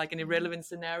 that's an irrelevant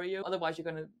scenario. Otherwise you're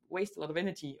going to waste a lot of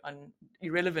energy on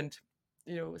irrelevant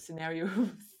scenario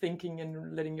thinking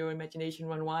and letting your imagination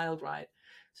run wild, right?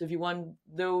 So if you want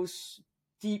those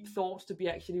deep thoughts to be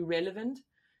actually relevant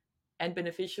and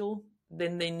beneficial,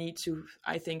 then they need to,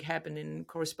 I think, happen in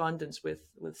correspondence with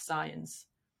science.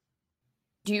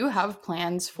 Do you have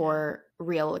plans for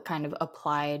real kind of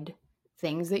applied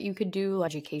things that you could do,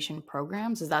 education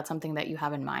programs? Is that something that you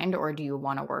have in mind, or do you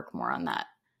want to work more on that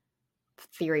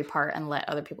theory part and let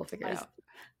other people figure it out?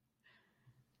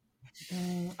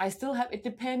 I still have, it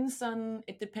depends on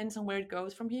where it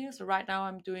goes from here. So right now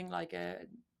I'm doing a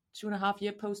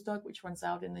 2.5-year postdoc, which runs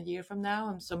out in a year from now.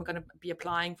 And so I'm going to be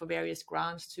applying for various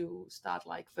grants to start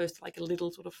first a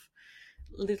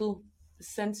little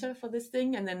center for this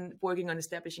thing, and then working on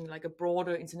establishing a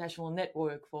broader international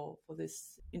network for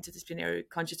this interdisciplinary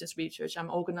consciousness research.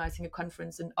 I'm organizing a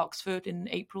conference in Oxford in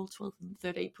April, 12th and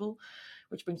 3rd April,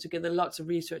 which brings together lots of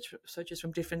researchers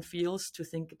from different fields to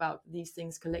think about these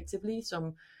things collectively. So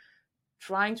I'm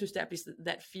trying to establish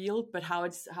that field, but how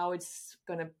it's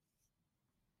going to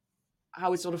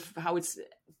how it's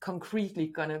concretely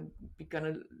gonna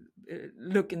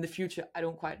look in the future, I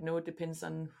don't quite know. It depends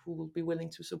on who will be willing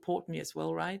to support me as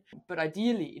well, right? But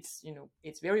ideally,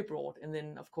 it's very broad, and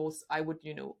then of course I would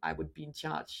be in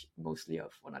charge mostly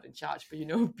of, or not in charge, but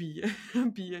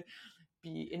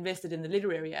be invested in the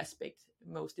literary aspect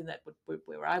most, in that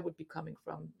where I would be coming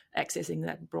from, accessing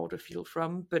that broader field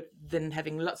from, but then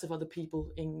having lots of other people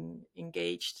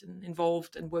engaged and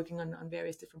involved and working on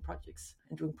various different projects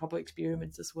and doing proper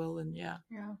experiments as well. And yeah.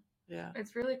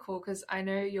 It's really cool because I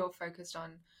know you're focused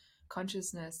on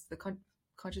consciousness,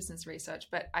 consciousness research,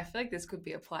 but I feel like this could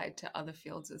be applied to other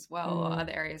fields as well, or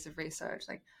other areas of research.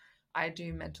 Like I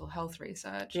do mental health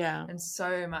research, and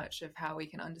so much of how we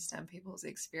can understand people's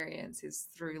experience is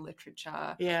through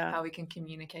literature, how we can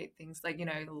communicate things, like,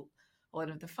 a lot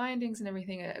of the findings and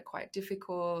everything are quite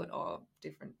difficult, or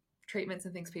different treatments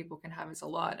and things people can have is a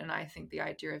lot. And I think the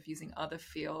idea of using other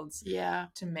fields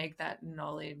to make that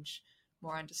knowledge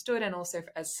more understood, and also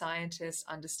as scientists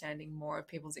understanding more of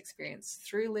people's experience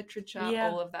through literature,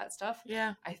 all of that stuff,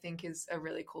 I think is a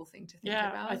really cool thing to think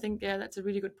about. I think that's a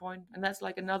really good point, and that's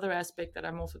like another aspect that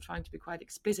I'm also trying to be quite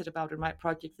explicit about in my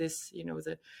project. This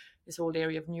this whole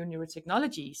area of new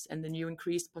neurotechnologies and the new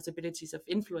increased possibilities of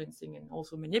influencing and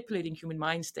also manipulating human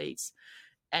mind states,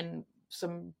 and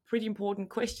some pretty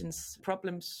important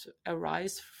problems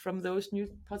arise from those new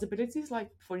possibilities. Like,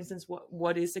 for instance,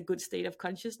 what is a good state of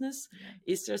consciousness?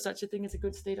 Is there such a thing as a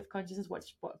good state of consciousness?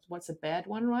 What's a bad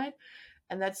one, right?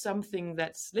 And that's something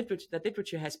that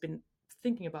literature has been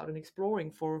thinking about and exploring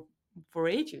for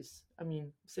ages. I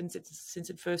mean, since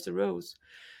it first arose.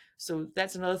 So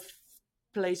that's another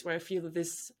place where I feel that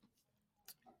this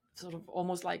sort of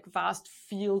almost like vast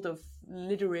field of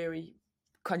literary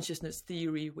consciousness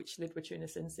theory, which literature in a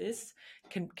sense is,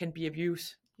 can be of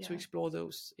use to explore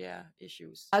those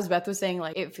issues. As Beth was saying,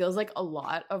 like, it feels like a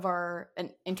lot of our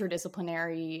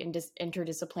interdisciplinary and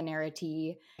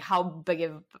interdisciplinarity, how big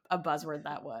of a buzzword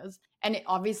that was. And it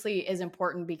obviously is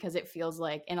important because it feels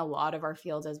like in a lot of our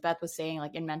fields, as Beth was saying,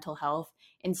 like in mental health,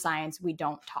 in science, we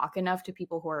don't talk enough to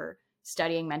people who are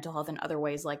studying mental health in other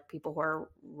ways, like people who are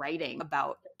writing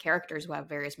about characters who have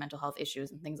various mental health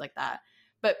issues and things like that.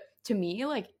 But to me,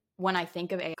 like, when I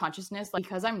think of AI consciousness, like,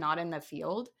 because I'm not in the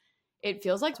field, it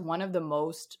feels like one of the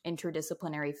most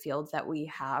interdisciplinary fields that we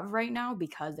have right now,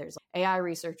 because there's AI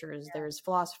researchers, there's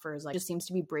philosophers, like, it just seems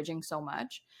to be bridging so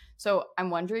much. So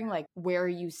I'm wondering, like, where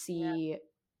you see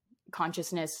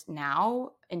consciousness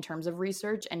now in terms of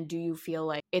research, and do you feel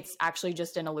like it's actually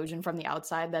just an illusion from the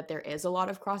outside that there is a lot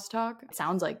of crosstalk? It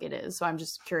sounds like it is. So I'm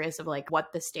just curious of like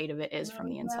what the state of it is from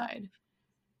the inside.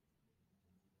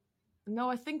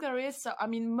 No, I think there is. I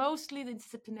mean, mostly the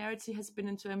disciplinarity has been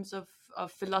in terms of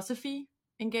philosophy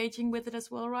engaging with it as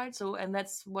well, right? So, and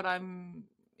that's what I'm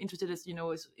interested in,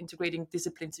 is integrating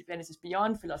disciplines, advantages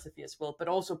beyond philosophy as well, but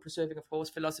also preserving, of course,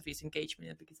 philosophy's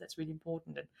engagement, because that's really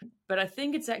important. But I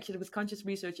think it's actually with conscious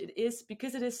research, it is,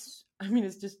 because it is, I mean,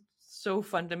 it's just so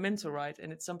fundamental, right?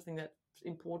 And it's something that's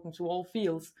important to all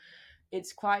fields.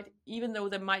 It's quite, even though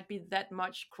there might be that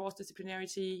much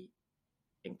cross-disciplinarity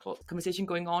in conversation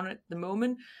going on at the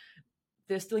moment,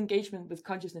 there's still engagement with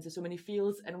consciousness in so many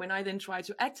fields. And when I then try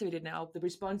to activate it now, the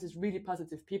response is really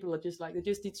positive. People are just like, they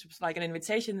just need to, like an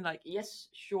invitation, like, yes,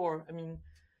 sure. I mean,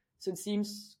 so it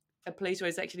seems a place where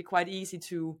it's actually quite easy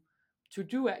to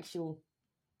do actual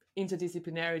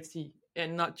interdisciplinarity,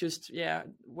 and not just,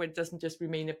 where it doesn't just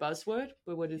remain a buzzword,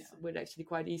 but where it's actually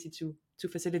quite easy to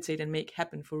facilitate and make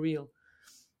happen for real,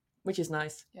 which is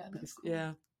nice.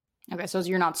 Okay, so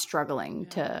you're not struggling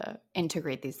to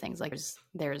integrate these things. Like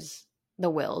there's the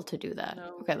will to do that.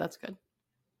 No. Okay, that's good.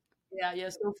 Yeah.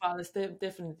 So far, there's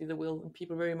definitely the will, and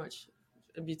people very much,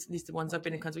 at least the ones I've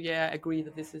been in contact with, agree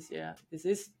that this is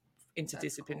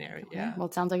interdisciplinary. Cool. Yeah. Well,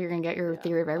 it sounds like you're gonna get your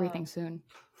theory of everything soon.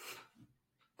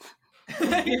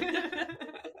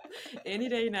 Any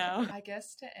day now. I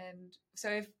guess to end, so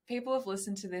if people have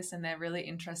listened to this and they're really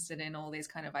interested in all these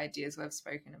kind of ideas we've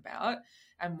spoken about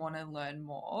and want to learn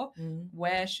more,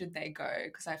 where should they go?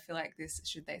 Because I feel like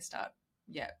should they start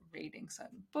reading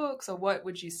certain books, or what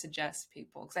would you suggest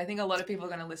people? Because I think a lot of people are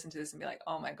going to listen to this and be like,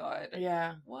 oh my god,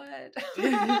 what?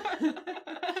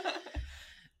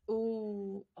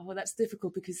 Oh, that's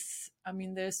difficult, because I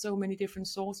mean, there's so many different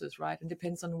sources, right? And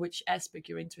depends on which aspect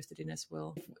you're interested in as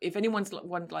well. If anyone's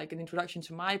want like an introduction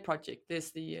to my project,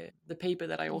 there's the paper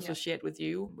that I also shared with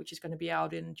you, which is going to be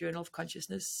out in Journal of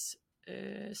Consciousness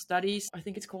Studies. I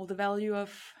think it's called The Value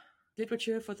of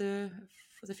literature for the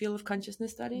field of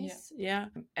consciousness studies. Yeah.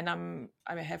 And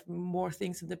I have more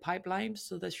things in the pipeline,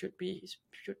 so there should be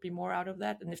more out of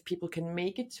that. And if people can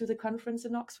make it to the conference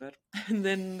in Oxford,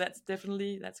 then that's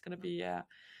going to be a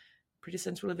pretty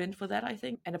central event for that, I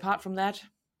think. And apart from that,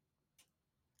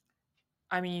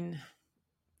 I mean,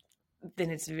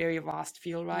 then it's a very vast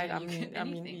field, right?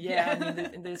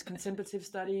 There's contemplative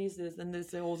studies,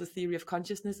 there's all the theory of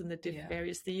consciousness and the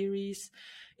various theories.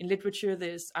 In literature,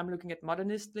 I'm looking at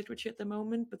modernist literature at the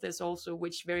moment, but there's also,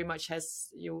 which very much has,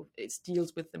 it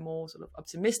deals with the more sort of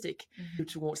optimistic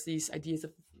towards these ideas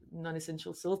of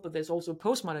non-essential self, but there's also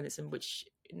postmodernism, which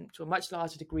to a much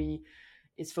larger degree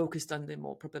is focused on the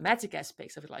more problematic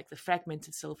aspects of it, like the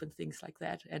fragmented self and things like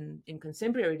that. And in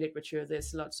contemporary literature,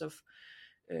 there's lots of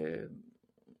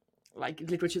like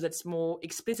literature that's more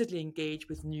explicitly engaged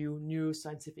with new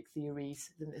scientific theories.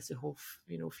 Then there's a whole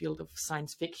field of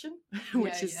science fiction,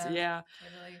 which is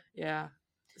totally.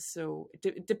 So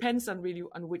it depends on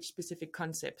which specific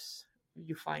concepts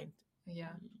you find.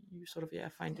 You sort of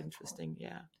find interesting. Cool.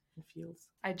 In fields.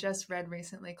 I just read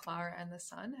recently Clara and the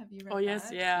Sun. Have you read that? Oh yes,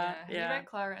 yeah. Have you read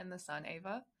Clara and the Sun,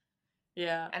 Ava?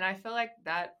 Yeah. And I feel like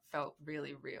that felt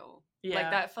really real. Yeah.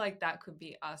 Like that felt like that could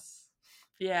be us.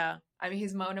 Yeah. I mean,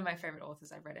 he's one of my favorite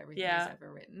authors. I've read everything he's ever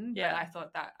written. Yeah. But I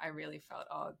thought that I really felt,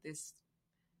 this.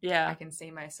 Yeah. I can see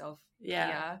myself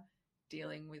here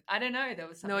dealing with. I don't know. There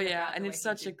was something. And it's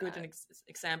such a good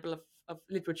example of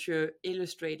literature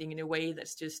illustrating in a way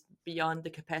that's just beyond the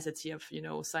capacity of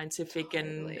scientific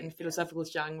and philosophical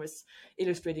genres,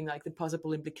 illustrating like the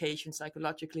possible implications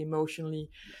psychologically, emotionally,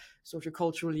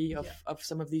 socioculturally of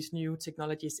some of these new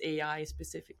technologies, AI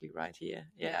specifically, right here.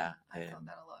 I found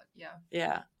that a lot.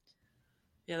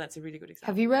 That's a really good example.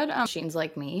 Have you read Machines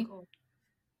Like Me? Cool.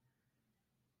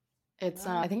 It's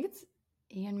I think it's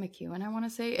Ian McEwan, I want to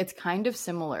say. It's kind of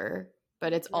similar,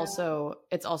 but it's also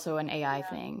an AI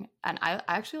thing, and I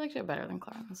actually liked it better than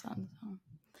Clara and the Sun.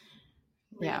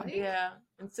 So.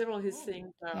 And several of his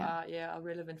things are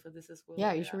relevant for this as well.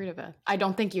 Yeah, you should read it. I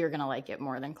don't think you're gonna like it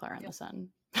more than Clara and the Sun,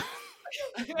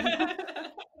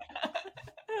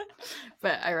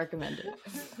 but I recommend it.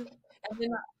 And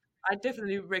then I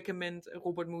definitely recommend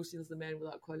Robert Musil's The Man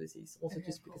Without Qualities, also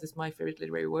just because it's my favorite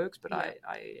literary works. But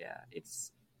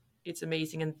it's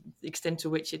amazing, and the extent to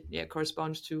which it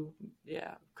corresponds to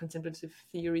contemplative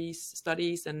theories,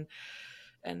 studies, and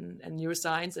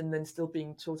neuroscience, and then still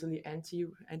being totally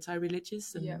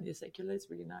anti-religious and secular. It's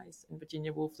really nice. And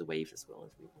Virginia Woolf, The Waves as well,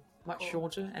 is really much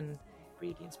shorter and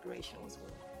really inspirational as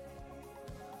well.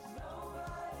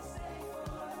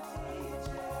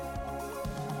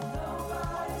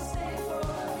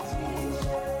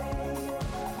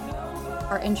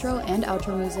 Our intro and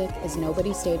outro music is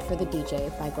Nobody Stayed for the DJ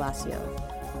by Glacio.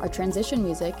 Our transition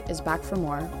music is Back for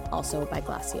More, also by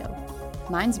Glacio.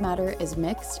 Minds Matter is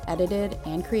mixed, edited,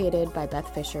 and created by Beth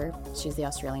Fisher, she's the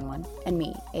Australian one, and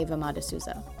me, Ava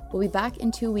Madasuza. We'll be back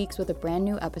in 2 weeks with a brand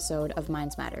new episode of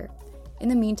Minds Matter. In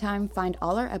the meantime, find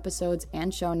all our episodes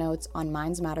and show notes on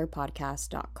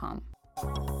mindsmatterpodcast.com.